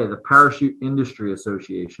PIA, the Parachute Industry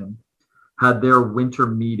Association, had their winter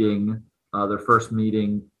meeting, their first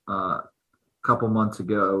meeting a couple months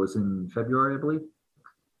ago. It was in February, I believe.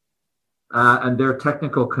 And their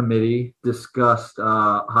technical committee discussed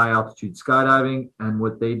high altitude skydiving. And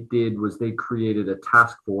what they did was they created a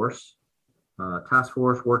task force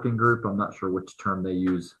working group, I'm not sure which term they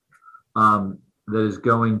use, that is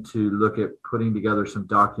going to look at putting together some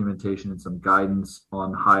documentation and some guidance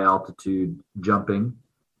on high altitude jumping.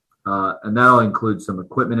 And that'll include some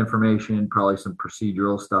equipment information, probably some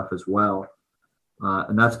procedural stuff as well.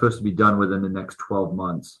 And that's supposed to be done within the next 12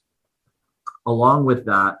 months. Along with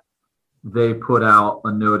that, they put out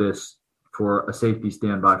a notice for a safety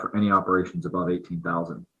standby for any operations above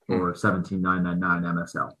 18,000 or 17,999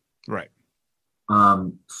 MSL. Right.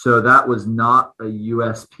 So that was not a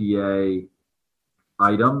USPA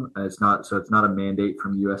item. It's not a mandate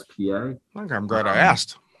from USPA. Okay, I'm glad I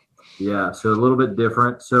asked. Yeah, so a little bit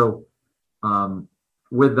different. So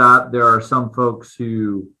with that, there are some folks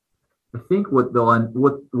who I think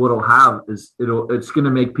what'll have is it's going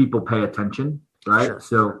to make people pay attention, right? Sure.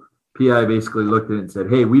 So PI basically looked at it and said,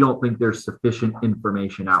 "Hey, we don't think there's sufficient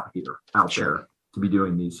information out there to be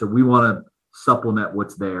doing these. So we want to supplement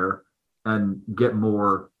what's there and get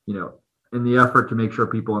more, in the effort to make sure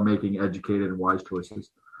people are making educated and wise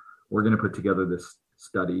choices. We're going to put together this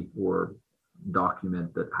study or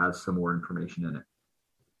document that has some more information in it."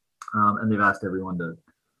 And they've asked everyone to,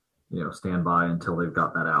 stand by until they've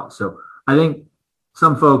got that out. So I think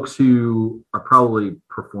some folks who are probably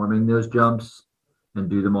performing those jumps and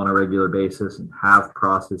do them on a regular basis and have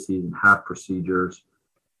processes and have procedures,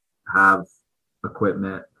 have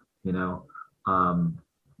equipment,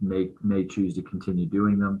 may choose to continue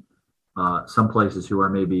doing them. Some places who are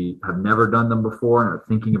maybe have never done them before and are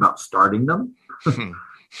thinking about starting them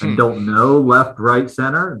and don't know left, right,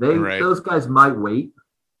 center. Those guys might wait,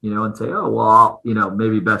 and say, "Oh, well,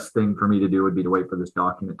 maybe best thing for me to do would be to wait for this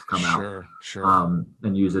document to come out,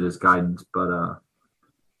 and use it as guidance." But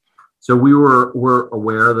so we're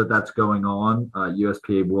aware that that's going on.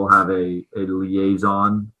 USPA will have a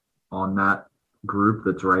liaison on that group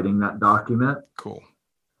that's writing that document. Cool.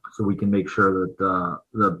 So we can make sure that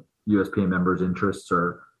the USPA members' interests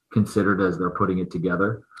are considered as they're putting it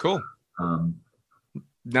together. Cool.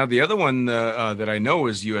 Now, the other one that I know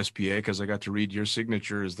is USPA, because I got to read your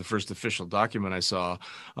signature as the first official document I saw,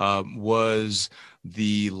 was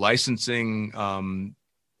the licensing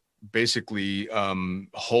basically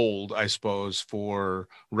hold, I suppose, for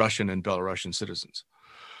Russian and Belarusian citizens.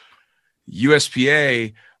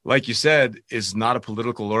 USPA, like you said, is not a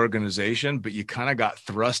political organization, but you kind of got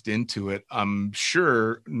thrust into it, I'm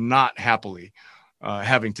sure, not happily,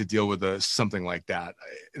 having to deal with something like that.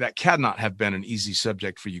 That cannot have been an easy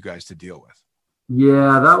subject for you guys to deal with.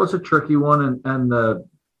 Yeah, that was a tricky one, and the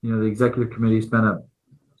executive committee spent a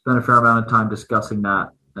fair amount of time discussing that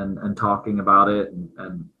and talking about it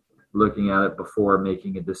and looking at it before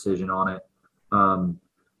making a decision on it.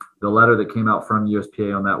 The letter that came out from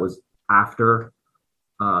USPA on that was after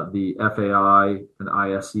the FAI and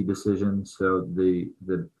ISC decision. So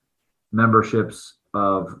the memberships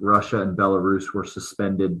of Russia and Belarus were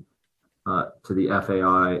suspended to the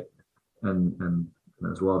FAI and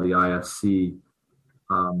as well the ISC.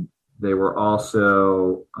 They were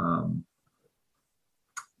also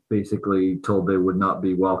basically told they would not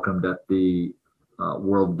be welcomed at the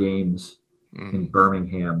World Games in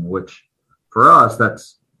Birmingham, which for us,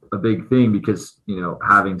 that's a big thing because,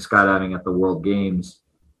 having skydiving at the World Games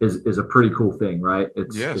is a pretty cool thing, right?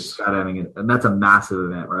 It's skydiving, and that's a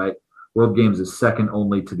massive event, right? World Games is second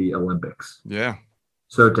only to the Olympics. Yeah.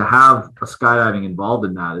 So to have a skydiving involved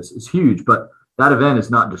in that is huge, but that event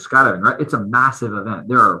is not just skydiving, right? It's a massive event.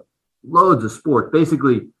 There are loads of sports.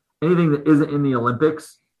 Basically, anything that isn't in the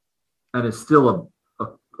Olympics and is still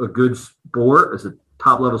a good sport, as a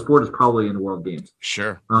top level sport, is probably in the World Games.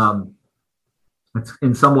 Sure. It's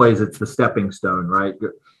in some ways it's the stepping stone, right?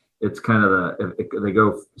 It's kind of they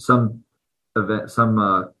go some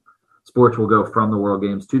sports will go from the World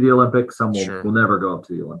Games to the Olympics. Some will never go up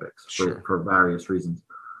to the Olympics for various reasons.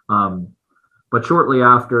 But shortly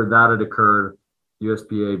after that had occurred,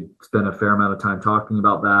 USPA spent a fair amount of time talking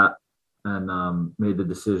about that and made the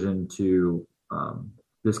decision to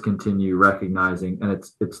discontinue recognizing, and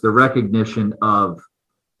it's the recognition of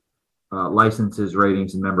licenses,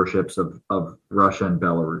 ratings, and memberships of Russia and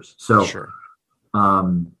Belarus. So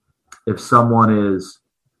if someone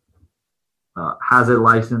has a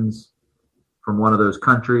license from one of those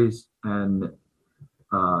countries and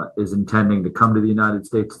is intending to come to the United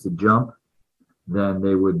States to jump, then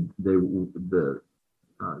the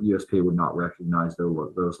USPA would not recognize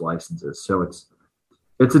those licenses. So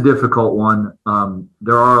it's a difficult one.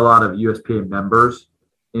 There are a lot of USPA members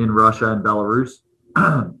in Russia and Belarus.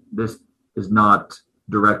 This is not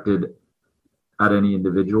directed at any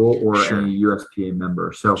individual or any USPA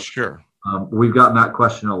member. So we've gotten that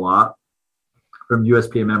question a lot from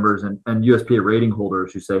USPA members and USPA rating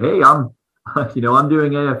holders who say, "Hey, I'm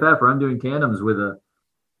doing AFF or I'm doing tandems with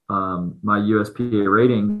my USPA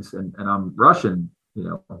ratings and I'm Russian.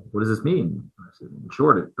 What does this mean?" I said, in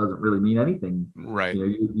short, it doesn't really mean anything. Right.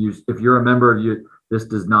 If you're a member of this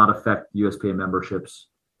does not affect USPA memberships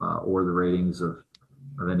or the ratings of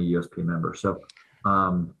any USPA member. So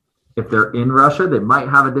if they're in Russia, they might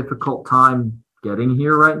have a difficult time getting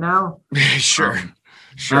here right now. Sure.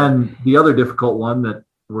 And the other difficult one that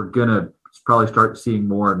we're going to probably start seeing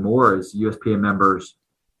more and more is USPA members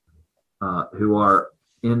who are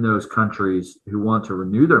in those countries who want to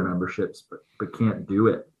renew their memberships but can't do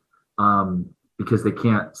it because they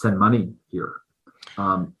can't send money here.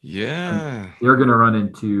 They're going to run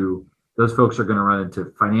into those folks are going to run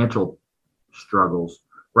into financial struggles.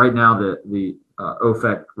 Right now, the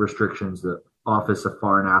OFAC restrictions, the Office of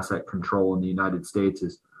Foreign Asset Control in the United States,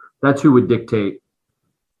 that's who would dictate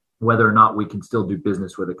whether or not we can still do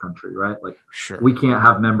business with a country, right? Like we can't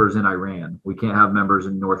have members in Iran. We can't have members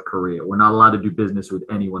in North Korea. We're not allowed to do business with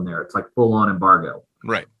anyone there. It's like full on embargo.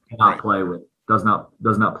 Right. Play with, does not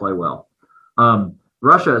play well.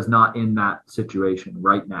 Russia is not in that situation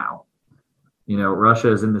right now.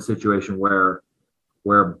 Russia is in the situation where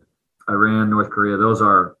Iran, North Korea,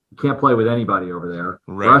 you can't play with anybody over there.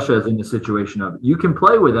 Right. Russia is in the situation of you can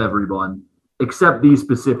play with everyone except these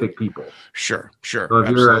specific people. Sure. So if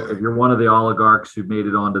you're one of the oligarchs who made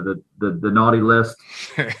it onto the naughty list,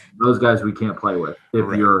 those guys we can't play with.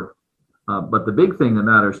 If you're, but the big thing that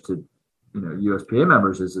matters to USPA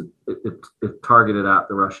members is it's targeted at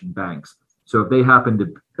the Russian banks. So if they happen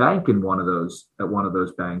to bank at one of those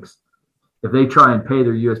banks, if they try and pay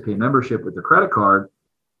their USPA membership with their credit card,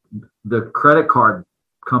 the credit card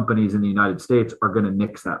companies in the United States are going to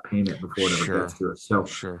nix that payment before it ever gets to us. So,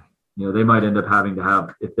 they might end up having to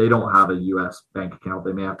have, if they don't have a U.S. bank account,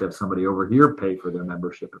 they may have to have somebody over here pay for their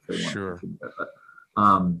membership if they want to continue that. But,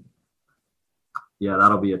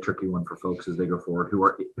 that'll be a tricky one for folks as they go forward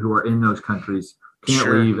who are in those countries can't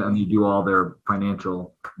Sure. leave, and you do all their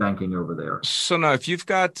financial banking over there. So now, if you've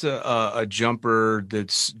got a jumper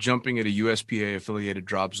that's jumping at a USPA affiliated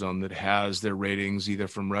drop zone that has their ratings either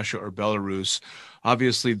from Russia or Belarus,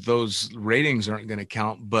 obviously those ratings aren't going to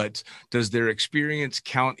count, but does their experience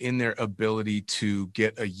count in their ability to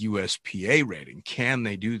get a USPA rating? Can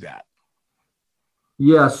they do that?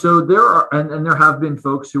 Yeah, so there are, and there have been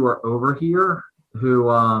folks who are over here who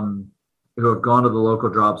have gone to the local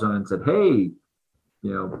drop zone and said, "Hey,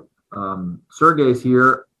 Sergey's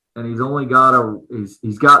here, and he's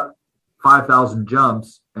got 5,000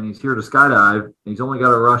 jumps, and he's here to skydive, and he's only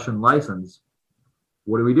got a Russian license.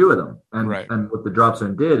 What do we do with him?" And what the drop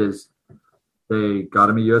zone did is they got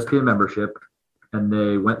him a USPA membership, and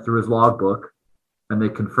they went through his logbook, and they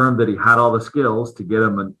confirmed that he had all the skills to get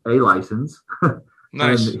him an A license.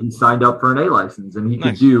 Nice. And he signed up for an A license, and he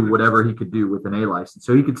could do whatever he could do with an A license.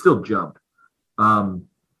 So he could still jump,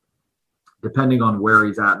 depending on where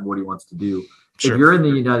he's at and what he wants to do. Sure. If you're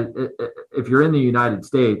in the United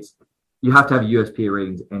States, you have to have USPA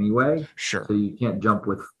ratings anyway. Sure. So you can't jump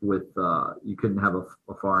with you couldn't have a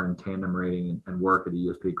foreign tandem rating and work at a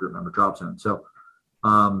USPA group member drop zone. So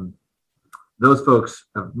those folks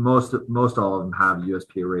have most all of them have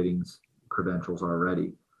USPA ratings credentials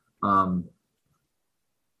already.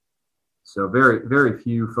 So very, very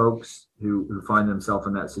few folks who find themselves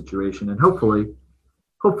in that situation, and hopefully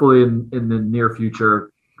in the near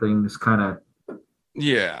future things kind of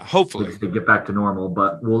hopefully they get back to normal.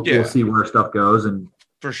 But we'll see where stuff goes, and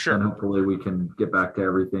for sure, and hopefully we can get back to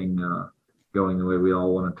everything going the way we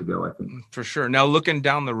all want it to go, I think. For sure. Now, looking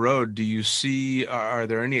down the road, do you see, are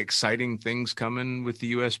there any exciting things coming with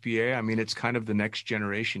the USPA? I mean, it's kind of the next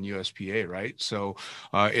generation USPA, right? So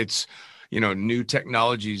it's, new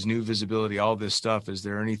technologies, new visibility, all this stuff. Is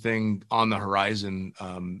there anything on the horizon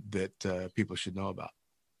that people should know about?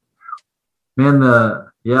 Man,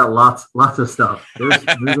 lots of stuff. There's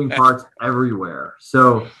moving parts everywhere.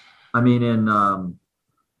 So, I mean,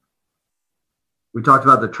 we talked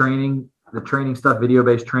about the training stuff,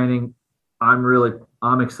 video-based training.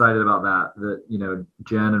 I'm excited about that.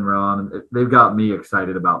 Jen and Ron, they've got me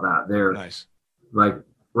excited about that. They're nice. Like,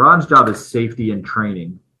 Ron's job is safety and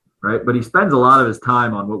training, right? But he spends a lot of his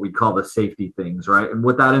time on what we call the safety things, right? And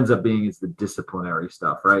what that ends up being is the disciplinary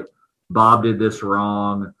stuff, right? Bob did this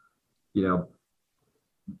wrong.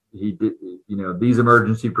 He did, these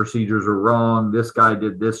emergency procedures are wrong. This guy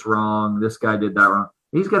did this wrong. This guy did that wrong.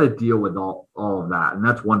 He's got to deal with all of that. And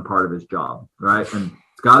that's one part of his job, right? And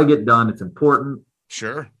it's got to get done. It's important.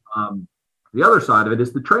 Sure. The other side of it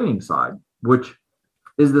is the training side, which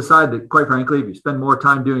is the side that, quite frankly, if you spend more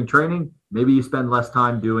time doing training, maybe you spend less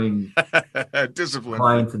time doing discipline,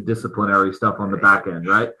 compliance and disciplinary stuff on the back end,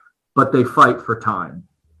 right? But they fight for time.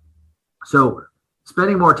 So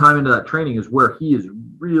spending more time into that training is where he is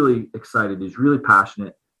really excited. He's really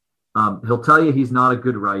passionate. He'll tell you he's not a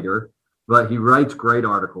good writer, but he writes great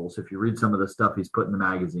articles. If you read some of the stuff he's put in the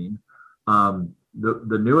magazine,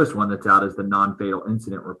 the newest one that's out is the non-fatal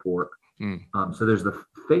incident report. So there's the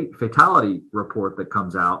fatality report that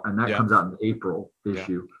comes out, and that comes out in the April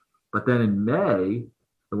issue. But then in May,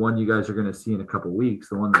 the one you guys are going to see in a couple of weeks,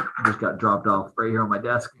 the one that just got dropped off right here on my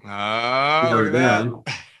desk. Oh, look at that.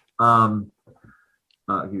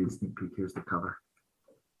 Give you a sneak peek. Here's the cover.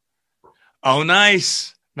 Oh,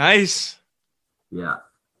 nice. Yeah.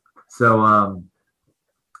 So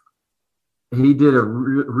he did a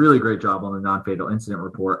really great job on the non-fatal incident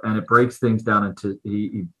report, and it breaks things down into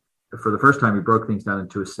he for the first time he broke things down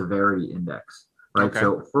into a severity index, right? Okay.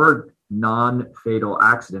 So for non-fatal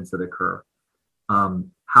accidents that occur,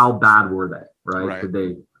 how bad were they,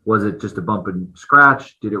 right? Was it just a bump and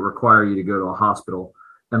scratch? Did it require you to go to a hospital?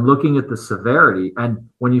 And looking at the severity, and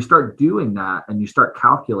when you start doing that and you start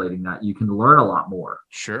calculating that, you can learn a lot more.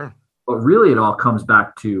 Sure. But really, it all comes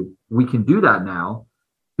back to, we can do that now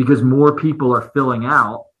because more people are filling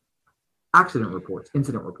out accident reports,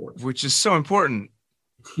 incident reports. Which is so important.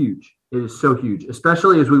 It's huge. It is so huge,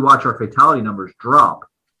 especially as we watch our fatality numbers drop.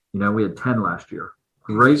 We had 10 last year.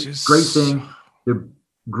 Great thing. The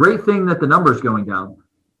great thing that the numbers going down.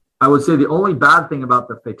 I would say the only bad thing about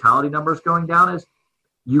the fatality numbers going down is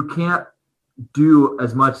you can't do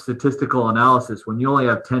as much statistical analysis when you only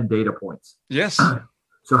have 10 data points. Yes.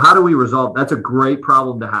 So how do we resolve? That's a great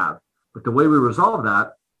problem to have. But the way we resolve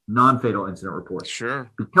that, non-fatal incident reports.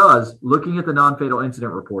 Sure. Because looking at the non-fatal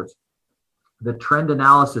incident reports, the trend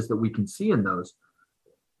analysis that we can see in those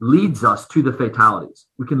leads us to the fatalities.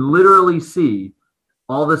 We can literally see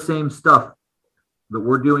all the same stuff that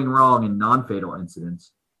we're doing wrong in non-fatal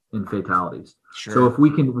incidents in fatalities. Sure. So if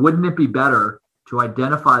we can, wouldn't it be better to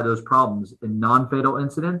identify those problems in non-fatal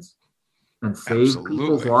incidents and save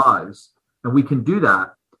people's lives. And we can do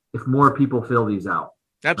that if more people fill these out.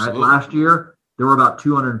 Absolutely. Right? Last year, there were about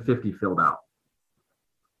 250 filled out.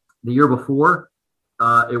 The year before,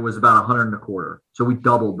 it was about 125. So we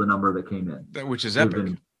doubled the number that came in. Which is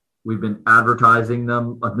epic. We've been advertising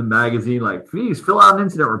them on the magazine, like, please fill out an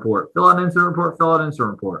incident report, fill out an incident report, fill out an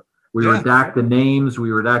incident report. We redact the names, we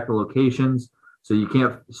redact the locations, so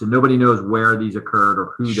nobody knows where these occurred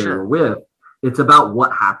or who they were with. It's about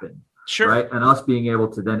what happened, right? And us being able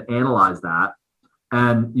to then analyze that.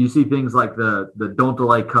 And you see things like the Don't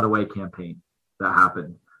Delay Cutaway campaign that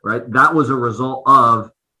happened, right? That was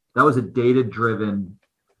a data-driven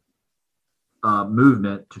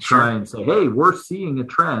movement to try and say, hey, we're seeing a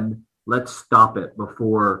trend. Let's stop it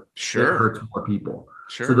before it hurts more people.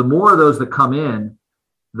 So the more of those that come in,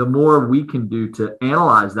 the more we can do to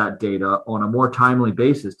analyze that data on a more timely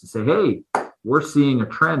basis to say, hey, we're seeing a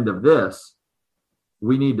trend of this.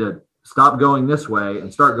 We need to stop going this way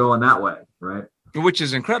and start going that way, right? Which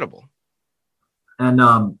is incredible. And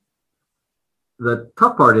the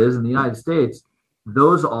tough part is in the United States,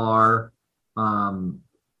 those are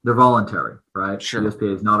they're voluntary, right?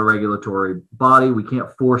 CSPA is not a regulatory body. We can't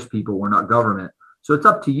force people. We're not government. So it's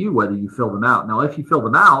up to you whether you fill them out. Now, if you fill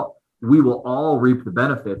them out, we will all reap the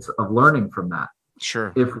benefits of learning from that.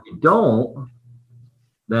 If we don't,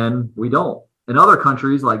 then we don't. In other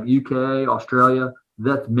countries like UK, Australia,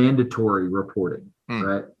 that's mandatory reporting,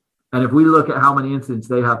 right? And if we look at how many incidents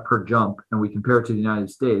they have per jump and we compare it to the United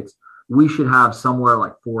States, we should have somewhere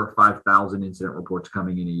like 4,000 or 5,000 incident reports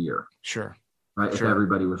coming in a year. Right. If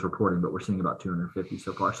everybody was reporting, but we're seeing about 250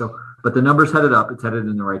 so far. So, but the number's headed up. It's headed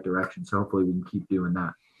in the right direction. So hopefully we can keep doing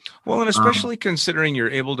that. Well, and especially considering you're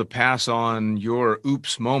able to pass on your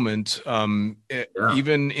oops moment,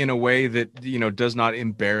 even in a way that, does not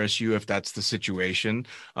embarrass you if that's the situation.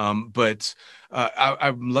 But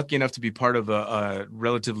I'm lucky enough to be part of a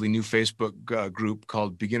relatively new Facebook group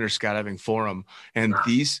called Beginner Skydiving Forum. And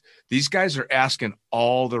these guys are asking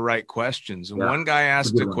all the right questions. And one guy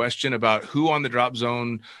asked a question about who on the drop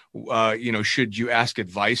zone, should you ask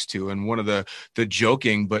advice to? And one of the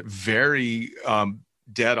joking, but very,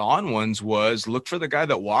 dead on ones was look for the guy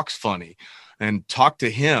that walks funny and talk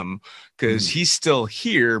to him because he's still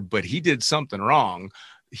here, but he did something wrong.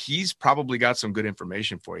 He's probably got some good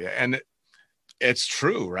information for you. And it's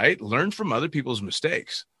true, right? Learn from other people's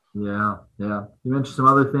mistakes. Yeah. You mentioned some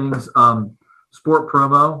other things. Sport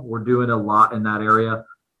promo, we're doing a lot in that area.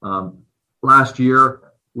 Last year,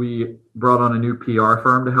 we brought on a new PR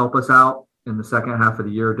firm to help us out in the second half of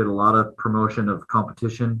the year, did a lot of promotion of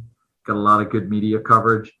competition. Got a lot of good media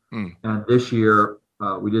coverage. And this year,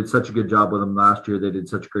 we did such a good job with them last year. They did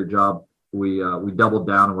such a great job. We doubled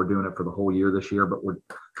down and we're doing it for the whole year this year, but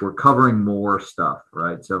we're covering more stuff,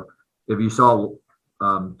 right? So if you saw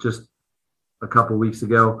just a couple weeks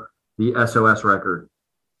ago, the SOS record.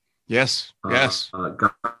 Yes.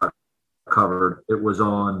 Got covered. It was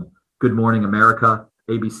on Good Morning America,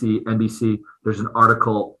 ABC, NBC. There's an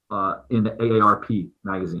article in the AARP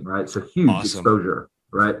magazine, right? So huge exposure,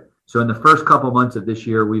 right? So in the first couple months of this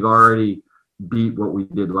year, we've already beat what we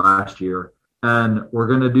did last year. And we're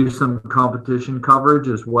going to do some competition coverage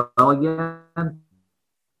as well again.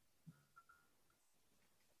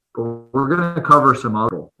 But we're going to cover some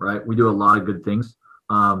other, right? We do a lot of good things.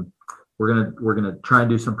 We're going to try and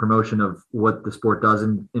do some promotion of what the sport does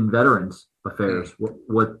in veterans affairs,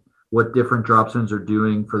 what different drop zones are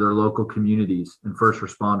doing for their local communities and first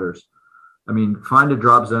responders. I mean, find a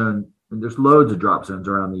drop zone. There's loads of drop zones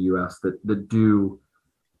around the U.S. that do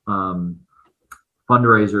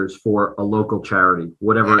fundraisers for a local charity,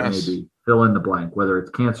 whatever it may be. Fill in the blank, whether it's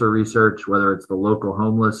cancer research, whether it's the local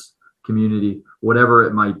homeless community, whatever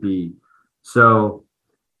it might be. So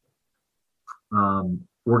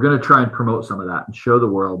we're going to try and promote some of that and show the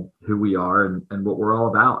world who we are and what we're all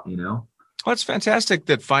about, Well, it's fantastic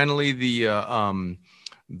that finally the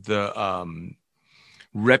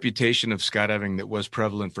reputation of skydiving that was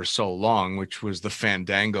prevalent for so long, which was the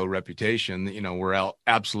Fandango reputation, we're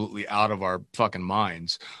absolutely out of our fucking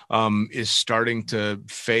minds, is starting to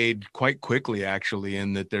fade quite quickly, actually,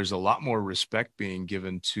 in that there's a lot more respect being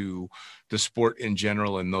given to the sport in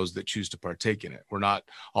general and those that choose to partake in it. We're not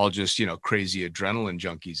all just, crazy adrenaline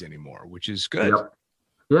junkies anymore, which is good. Yep.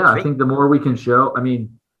 Yeah, I think the more we can show,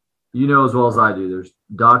 as well as I do, there's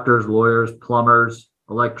doctors, lawyers, plumbers,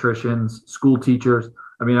 electricians, school teachers.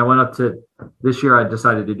 I went up to this year. I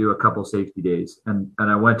decided to do a couple safety days, and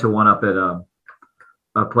I went to one up at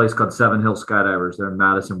a place called Seven Hill Skydivers there in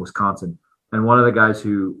Madison, Wisconsin. And one of the guys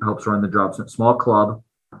who helps run the drop zone, small club,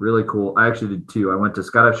 really cool. I actually did two. I went to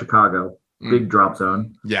Skydive Chicago big drop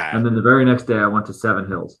zone. Yeah. And then the very next day, I went to Seven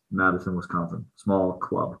Hills, Madison, Wisconsin, small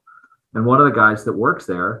club. And one of the guys that works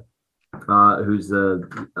there, who's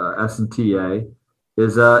the S&TA,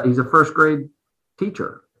 he's a first grade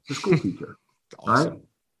teacher. He's a school teacher, Awesome. right?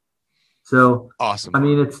 So Awesome. I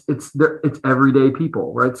mean, it's everyday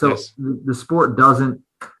people, right? So Yes. the sport doesn't,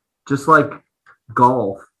 just like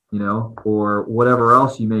golf, or whatever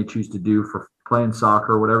else you may choose to do for playing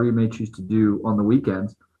soccer, whatever you may choose to do on the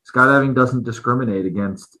weekends. Skydiving doesn't discriminate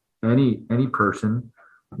against any person,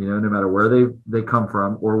 no matter where they come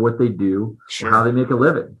from or what they do Sure. or how they make a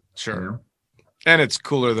living. Sure. And it's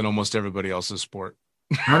cooler than almost everybody else's sport.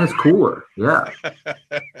 And it's cooler. Yeah.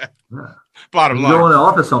 Yeah. Bottom You line. go in the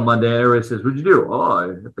office on Monday and everybody says, "What'd you do?" "Oh, I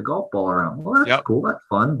hit the golf ball around." "Well, that's cool. That's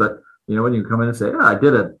fun." But when you come in and say, "Yeah, I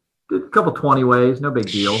did a couple 20 ways, no big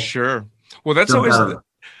deal." Sure. Well, that's Jump always out of-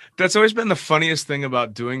 that's always been the funniest thing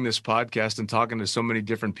about doing this podcast and talking to so many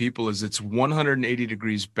different people is it's 180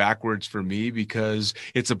 degrees backwards for me, because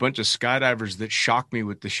it's a bunch of skydivers that shock me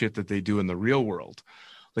with the shit that they do in the real world.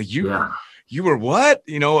 Like you were what?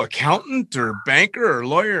 Accountant or banker or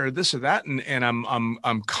lawyer or this or that. And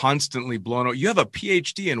I'm constantly blown out. You have a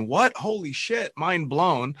PhD in what? Holy shit. Mind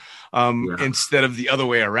blown. Instead of the other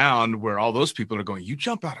way around, where all those people are going, "You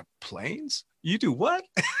jump out of planes? You do what?"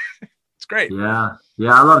 It's great. Yeah.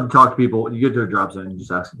 I love to talk to people. When you get to a drop zone and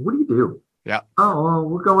just ask them, "What do you do?" Yeah. "Oh, well,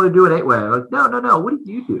 we're going to do an 8-way." Like, no. What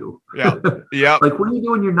do you do? Yeah. Yeah. Like, what do you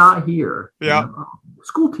do when you're not here? Yeah. "Oh,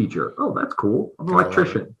 school teacher." "Oh, that's cool. I'm an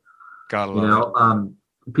electrician." Gotta love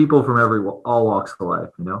it. People from all walks of life,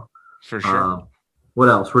 For sure. What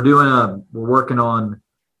else? We're working on,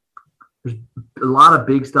 there's a lot of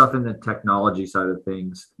big stuff in the technology side of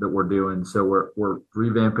things that we're doing. So we're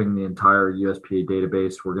revamping the entire USPA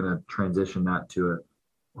database. We're going to transition that to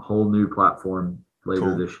a whole new platform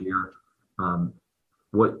later this year.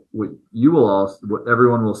 What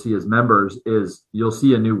everyone will see as members is you'll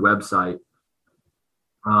see a new website.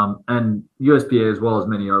 And USPA, as well as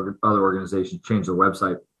many other organizations, change their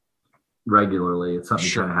website regularly. It's something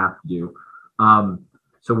you kind of have to do.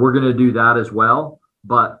 So we're going to do that as well.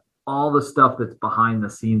 But all the stuff that's behind the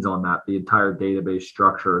scenes on that, the entire database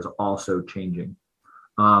structure is also changing.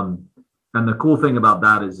 And the cool thing about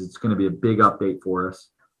that is it's going to be a big update for us.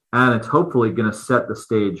 And it's hopefully going to set the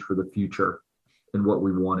stage for the future in what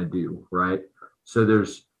we want to do, right? So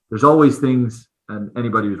there's always things, and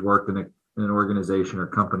anybody who's worked in an organization or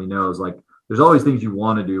company knows, like, there's always things you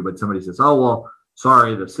want to do, but somebody says, "Oh, well,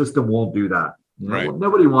 sorry, the system won't do that." Right. Well,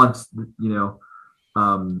 nobody wants,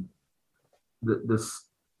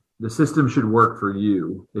 the system should work for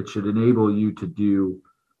you. It should enable you to do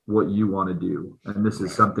what you want to do. And this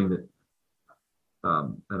is something that,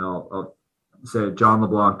 and I'll say, John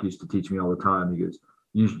LeBlanc used to teach me all the time. He goes,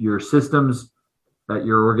 your systems at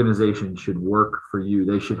your organization should work for you.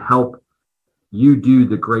 They should help you do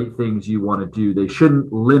the great things you want to do. They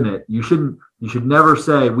shouldn't limit. You should never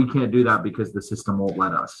say, "We can't do that because the system won't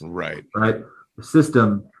let us." Right. The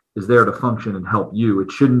system is there to function and help you. It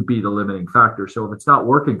shouldn't be the limiting factor. So if it's not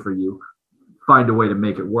working for you, find a way to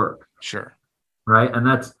make it work. Sure. Right. And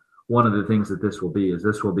that's one of the things that this will be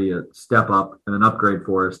a step up and an upgrade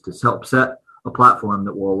for us to help set a platform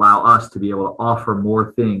that will allow us to be able to offer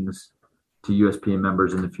more things to USPA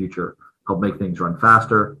members in the future, help make things run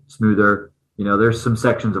faster, smoother. There's some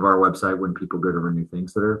sections of our website when people go to renew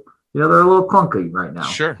things that are, they're a little clunky right now.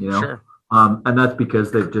 Sure. Sure. And that's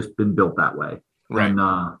because they've just been built that way. Right.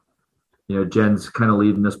 And, Jen's kind of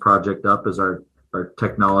leading this project up as our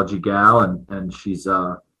technology gal, and she's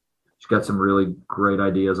got some really great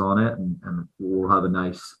ideas on it, and we'll have a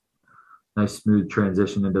nice smooth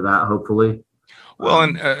transition into that, hopefully. Well,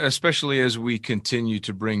 and especially as we continue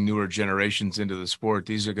to bring newer generations into the sport,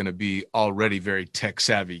 these are going to be already very tech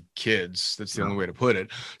savvy kids. That's the only way to put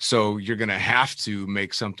it. So you're going to have to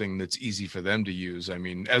make something that's easy for them to use. I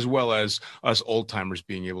mean, as well as us old timers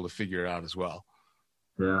being able to figure it out as well.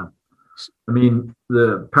 Yeah. I mean,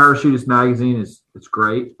 the Parachutist magazine it's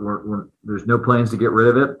great. There's no plans to get rid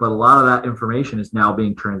of it, but a lot of that information is now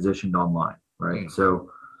being transitioned online, right? Mm.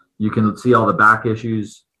 So you can see all the back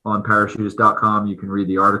issues on parachutist.com. You can read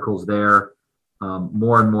the articles there.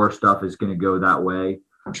 More and more stuff is going to go that way.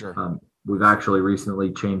 Sure. We've actually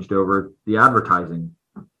recently changed over the advertising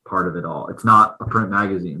part of it all. It's not a print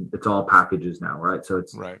magazine. It's all packages now, right? So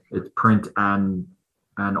it's print and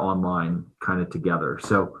online kind of together.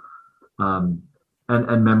 So, and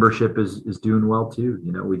membership is doing well too.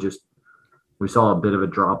 We saw a bit of a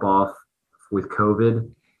drop off with COVID.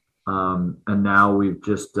 And now we've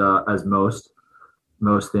just, as most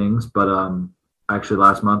things, but actually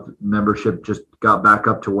last month, membership just got back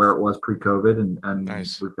up to where it was pre-COVID, and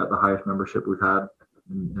Nice. we've got the highest membership we've had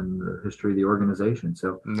in the history of the organization.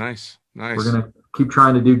 So Nice. we're going to keep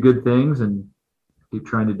trying to do good things and keep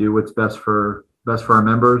trying to do what's best for our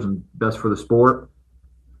members and best for the sport.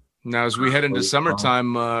 Now, as we head into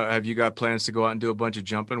summertime, have you got plans to go out and do a bunch of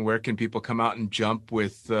jumping? Where can people come out and jump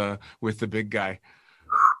with the big guy?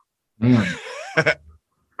 Man,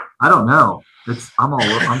 I don't know.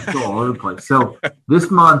 I'm still all over the place. So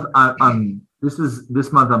this month,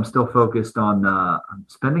 this month I'm still focused on. I'm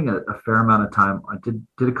spending a fair amount of time. I did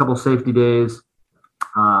a couple safety days.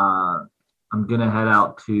 I'm gonna head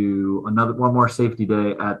out to one more safety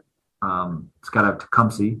day at Skydive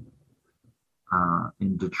Tecumseh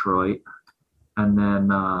in Detroit, and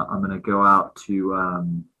then I'm gonna go out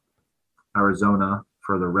to Arizona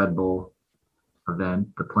for the Red Bull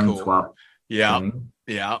event, the plane swap. Thing.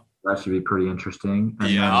 Yeah. That should be pretty interesting. And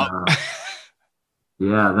then,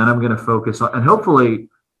 then I'm going to focus on, and hopefully,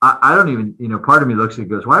 I don't even, part of me looks at it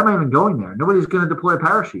and goes, why am I even going there? Nobody's going to deploy a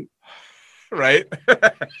parachute. Right.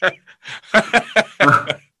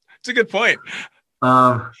 It's a good point.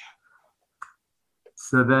 So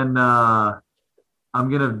then I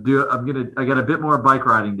got a bit more bike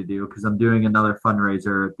riding to do because I'm doing another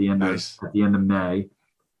fundraiser at the end of May,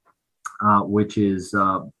 which is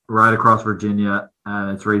right across Virginia,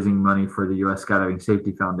 and it's raising money for the U.S. Skydiving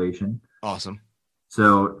Safety Foundation. Awesome.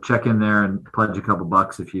 So check in there and pledge a couple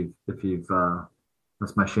bucks if you've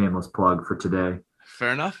that's my shameless plug for today.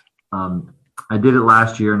 Fair enough. I did it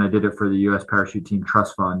last year, and I did it for the U.S. Parachute Team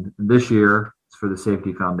Trust Fund. And this year it's for the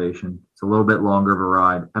Safety Foundation. It's a little bit longer of a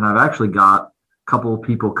ride, and I've actually got a couple of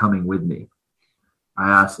people coming with me.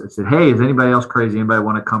 I said, hey, is anybody else crazy? Anybody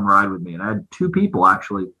want to come ride with me? And I had 2 people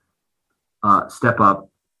actually step up,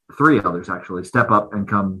 3 others actually step up and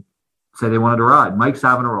come say they wanted to ride. Mike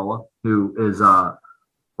Savonarola, who is an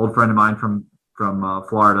old friend of mine from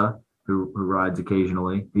Florida, who rides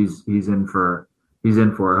occasionally. He's in for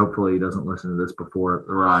it. Hopefully he doesn't listen to this before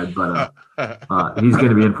the ride, but he's going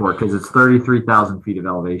to be in for it because it's 33,000 feet of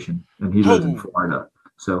elevation, and he lives in Florida,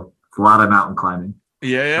 so it's a lot of mountain climbing.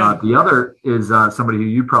 Yeah. The other is somebody who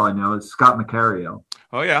you probably know, is Scott Macario.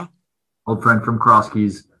 Oh yeah, old friend from Cross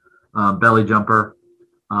Keys. Belly jumper.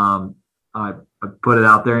 I put it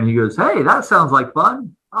out there, and he goes, hey, that sounds like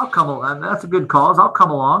fun. I'll come along. That's a good cause. I'll come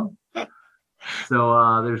along.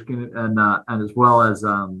 So there's and as well as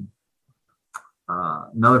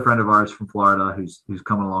another friend of ours from Florida who's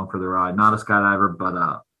coming along for the ride. Not a skydiver, but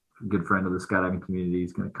a good friend of the skydiving community.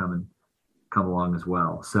 He's going to come along as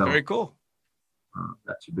well. So very cool.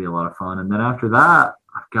 That should be a lot of fun. And then after that,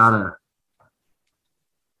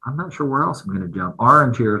 I'm not sure where else I'm going to jump.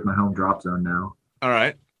 Orange here is my home drop zone now. All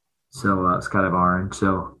right. So Skydive Orange.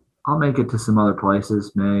 So I'll make it to some other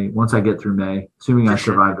places once I get through May, assuming I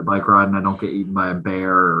survive the bike ride and I don't get eaten by a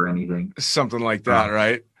bear or anything. Something like that,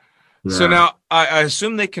 right? Yeah. So now I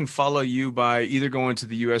assume they can follow you by either going to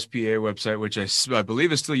the USPA website, which I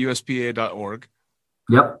believe is still USPA.org.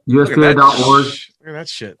 Yep, USPA.org. Look at that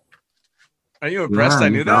shit. Are you impressed? I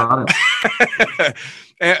knew that.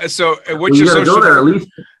 So what's your social?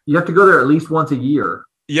 You have to go there at least once a year.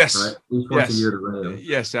 Yes. Right? At least once a year to renew.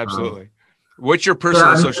 Yes, absolutely. What's your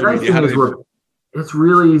personal social media? It's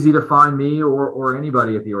really easy to find me or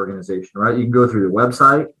anybody at the organization, right? You can go through the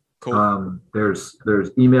website. Cool. There's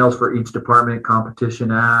emails for each department,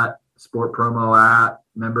 competition at, sport promo at,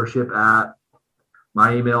 membership at.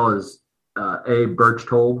 My email is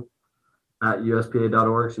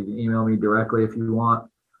abirchtold@uspa.org, so you can email me directly if you want.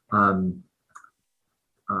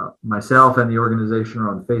 Myself and the organization are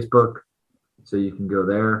on Facebook, so you can go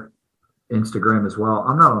there. Instagram as well.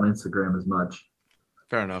 I'm not on Instagram as much.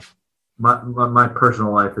 Fair enough. My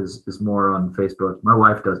personal life is more on Facebook. My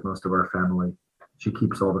wife does most of our family. She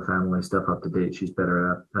keeps all the family stuff up to date. She's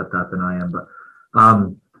better at that than I am. But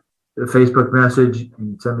a Facebook message, you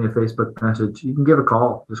can send me a Facebook message. You can give a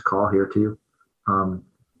call. Just call here too.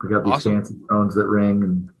 We got these fancy phones that ring,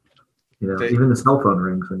 and even the cell phone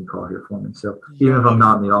rings when you call here for me. So even if I'm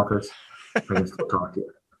not in the office, I can still talk to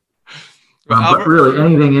you. But really,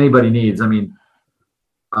 anything anybody needs. I mean,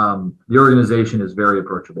 the organization is very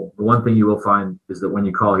approachable. The one thing you will find is that when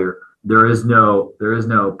you call here, there is no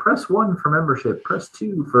press 1 for membership, press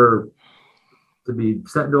 2 to be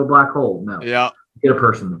sent into a black hole. No. Yeah. Get a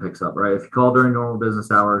person that picks up, right? If you call during normal business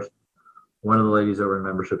hours, one of the ladies over in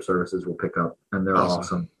membership services will pick up, and they're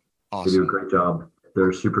awesome. They do a great job.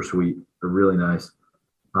 They're super sweet. They're really nice.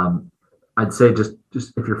 I'd say just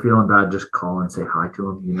if you're feeling bad, just call and say hi to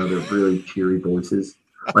them. They're really cheery voices.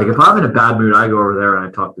 Like if I'm in a bad mood, I go over there and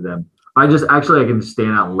I talk to them. I can just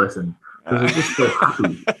stand out and listen. because they're just so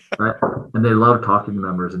happy, right? And they love talking to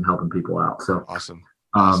members and helping people out. So awesome.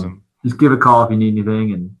 Just give a call if you need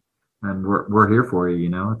anything, and we're here for you. You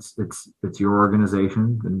know, it's your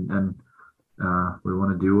organization, and we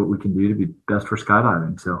want to do what we can do to be best for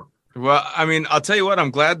skydiving. So. Well, I mean, I'll tell you what,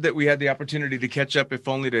 I'm glad that we had the opportunity to catch up, if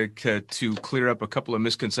only to clear up a couple of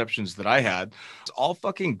misconceptions that I had. It's all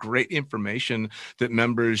fucking great information that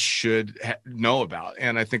members should know about.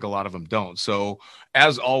 And I think a lot of them don't. So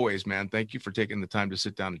as always, man, thank you for taking the time to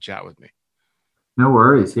sit down and chat with me. No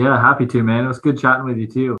worries. Yeah, happy to, man. It was good chatting with you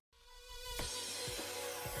too.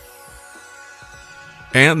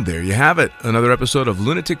 And there you have it. Another episode of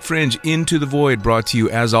Lunatic Fringe Into the Void, brought to you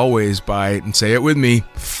as always by, and say it with me,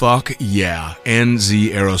 fuck yeah, NZ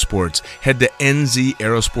Aerosports. Head to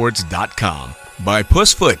nzaerosports.com. By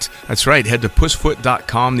Pussfoot. That's right. Head to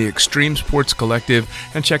pussfoot.com, the extreme sports collective,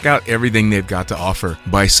 and check out everything they've got to offer.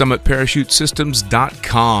 By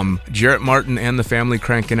summitparachutesystems.com. Jarrett Martin and the family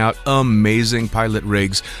cranking out amazing pilot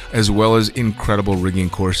rigs, as well as incredible rigging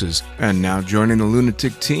courses. And now joining the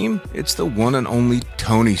Lunatic team, it's the one and only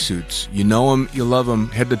Tony Suits. You know him, you love him.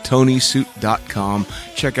 Head to tonysuit.com.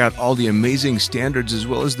 Check out all the amazing standards, as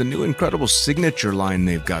well as the new incredible signature line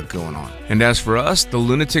they've got going on. And as for us, the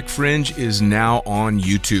Lunatic Fringe is now on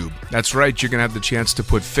YouTube. That's right, you're going to have the chance to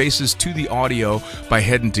put faces to the audio by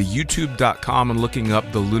heading to youtube.com and looking up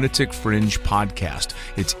the Lunatic Fringe podcast.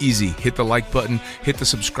 It's easy. Hit the like button, hit the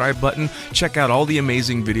subscribe button, check out all the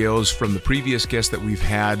amazing videos from the previous guests that we've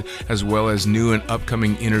had, as well as new and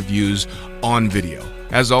upcoming interviews on video.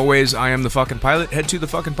 As always, I am the fucking pilot. Head to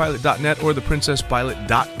thefuckingpilot.net or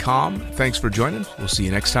theprincesspilot.com. Thanks for joining. We'll see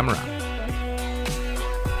you next time around.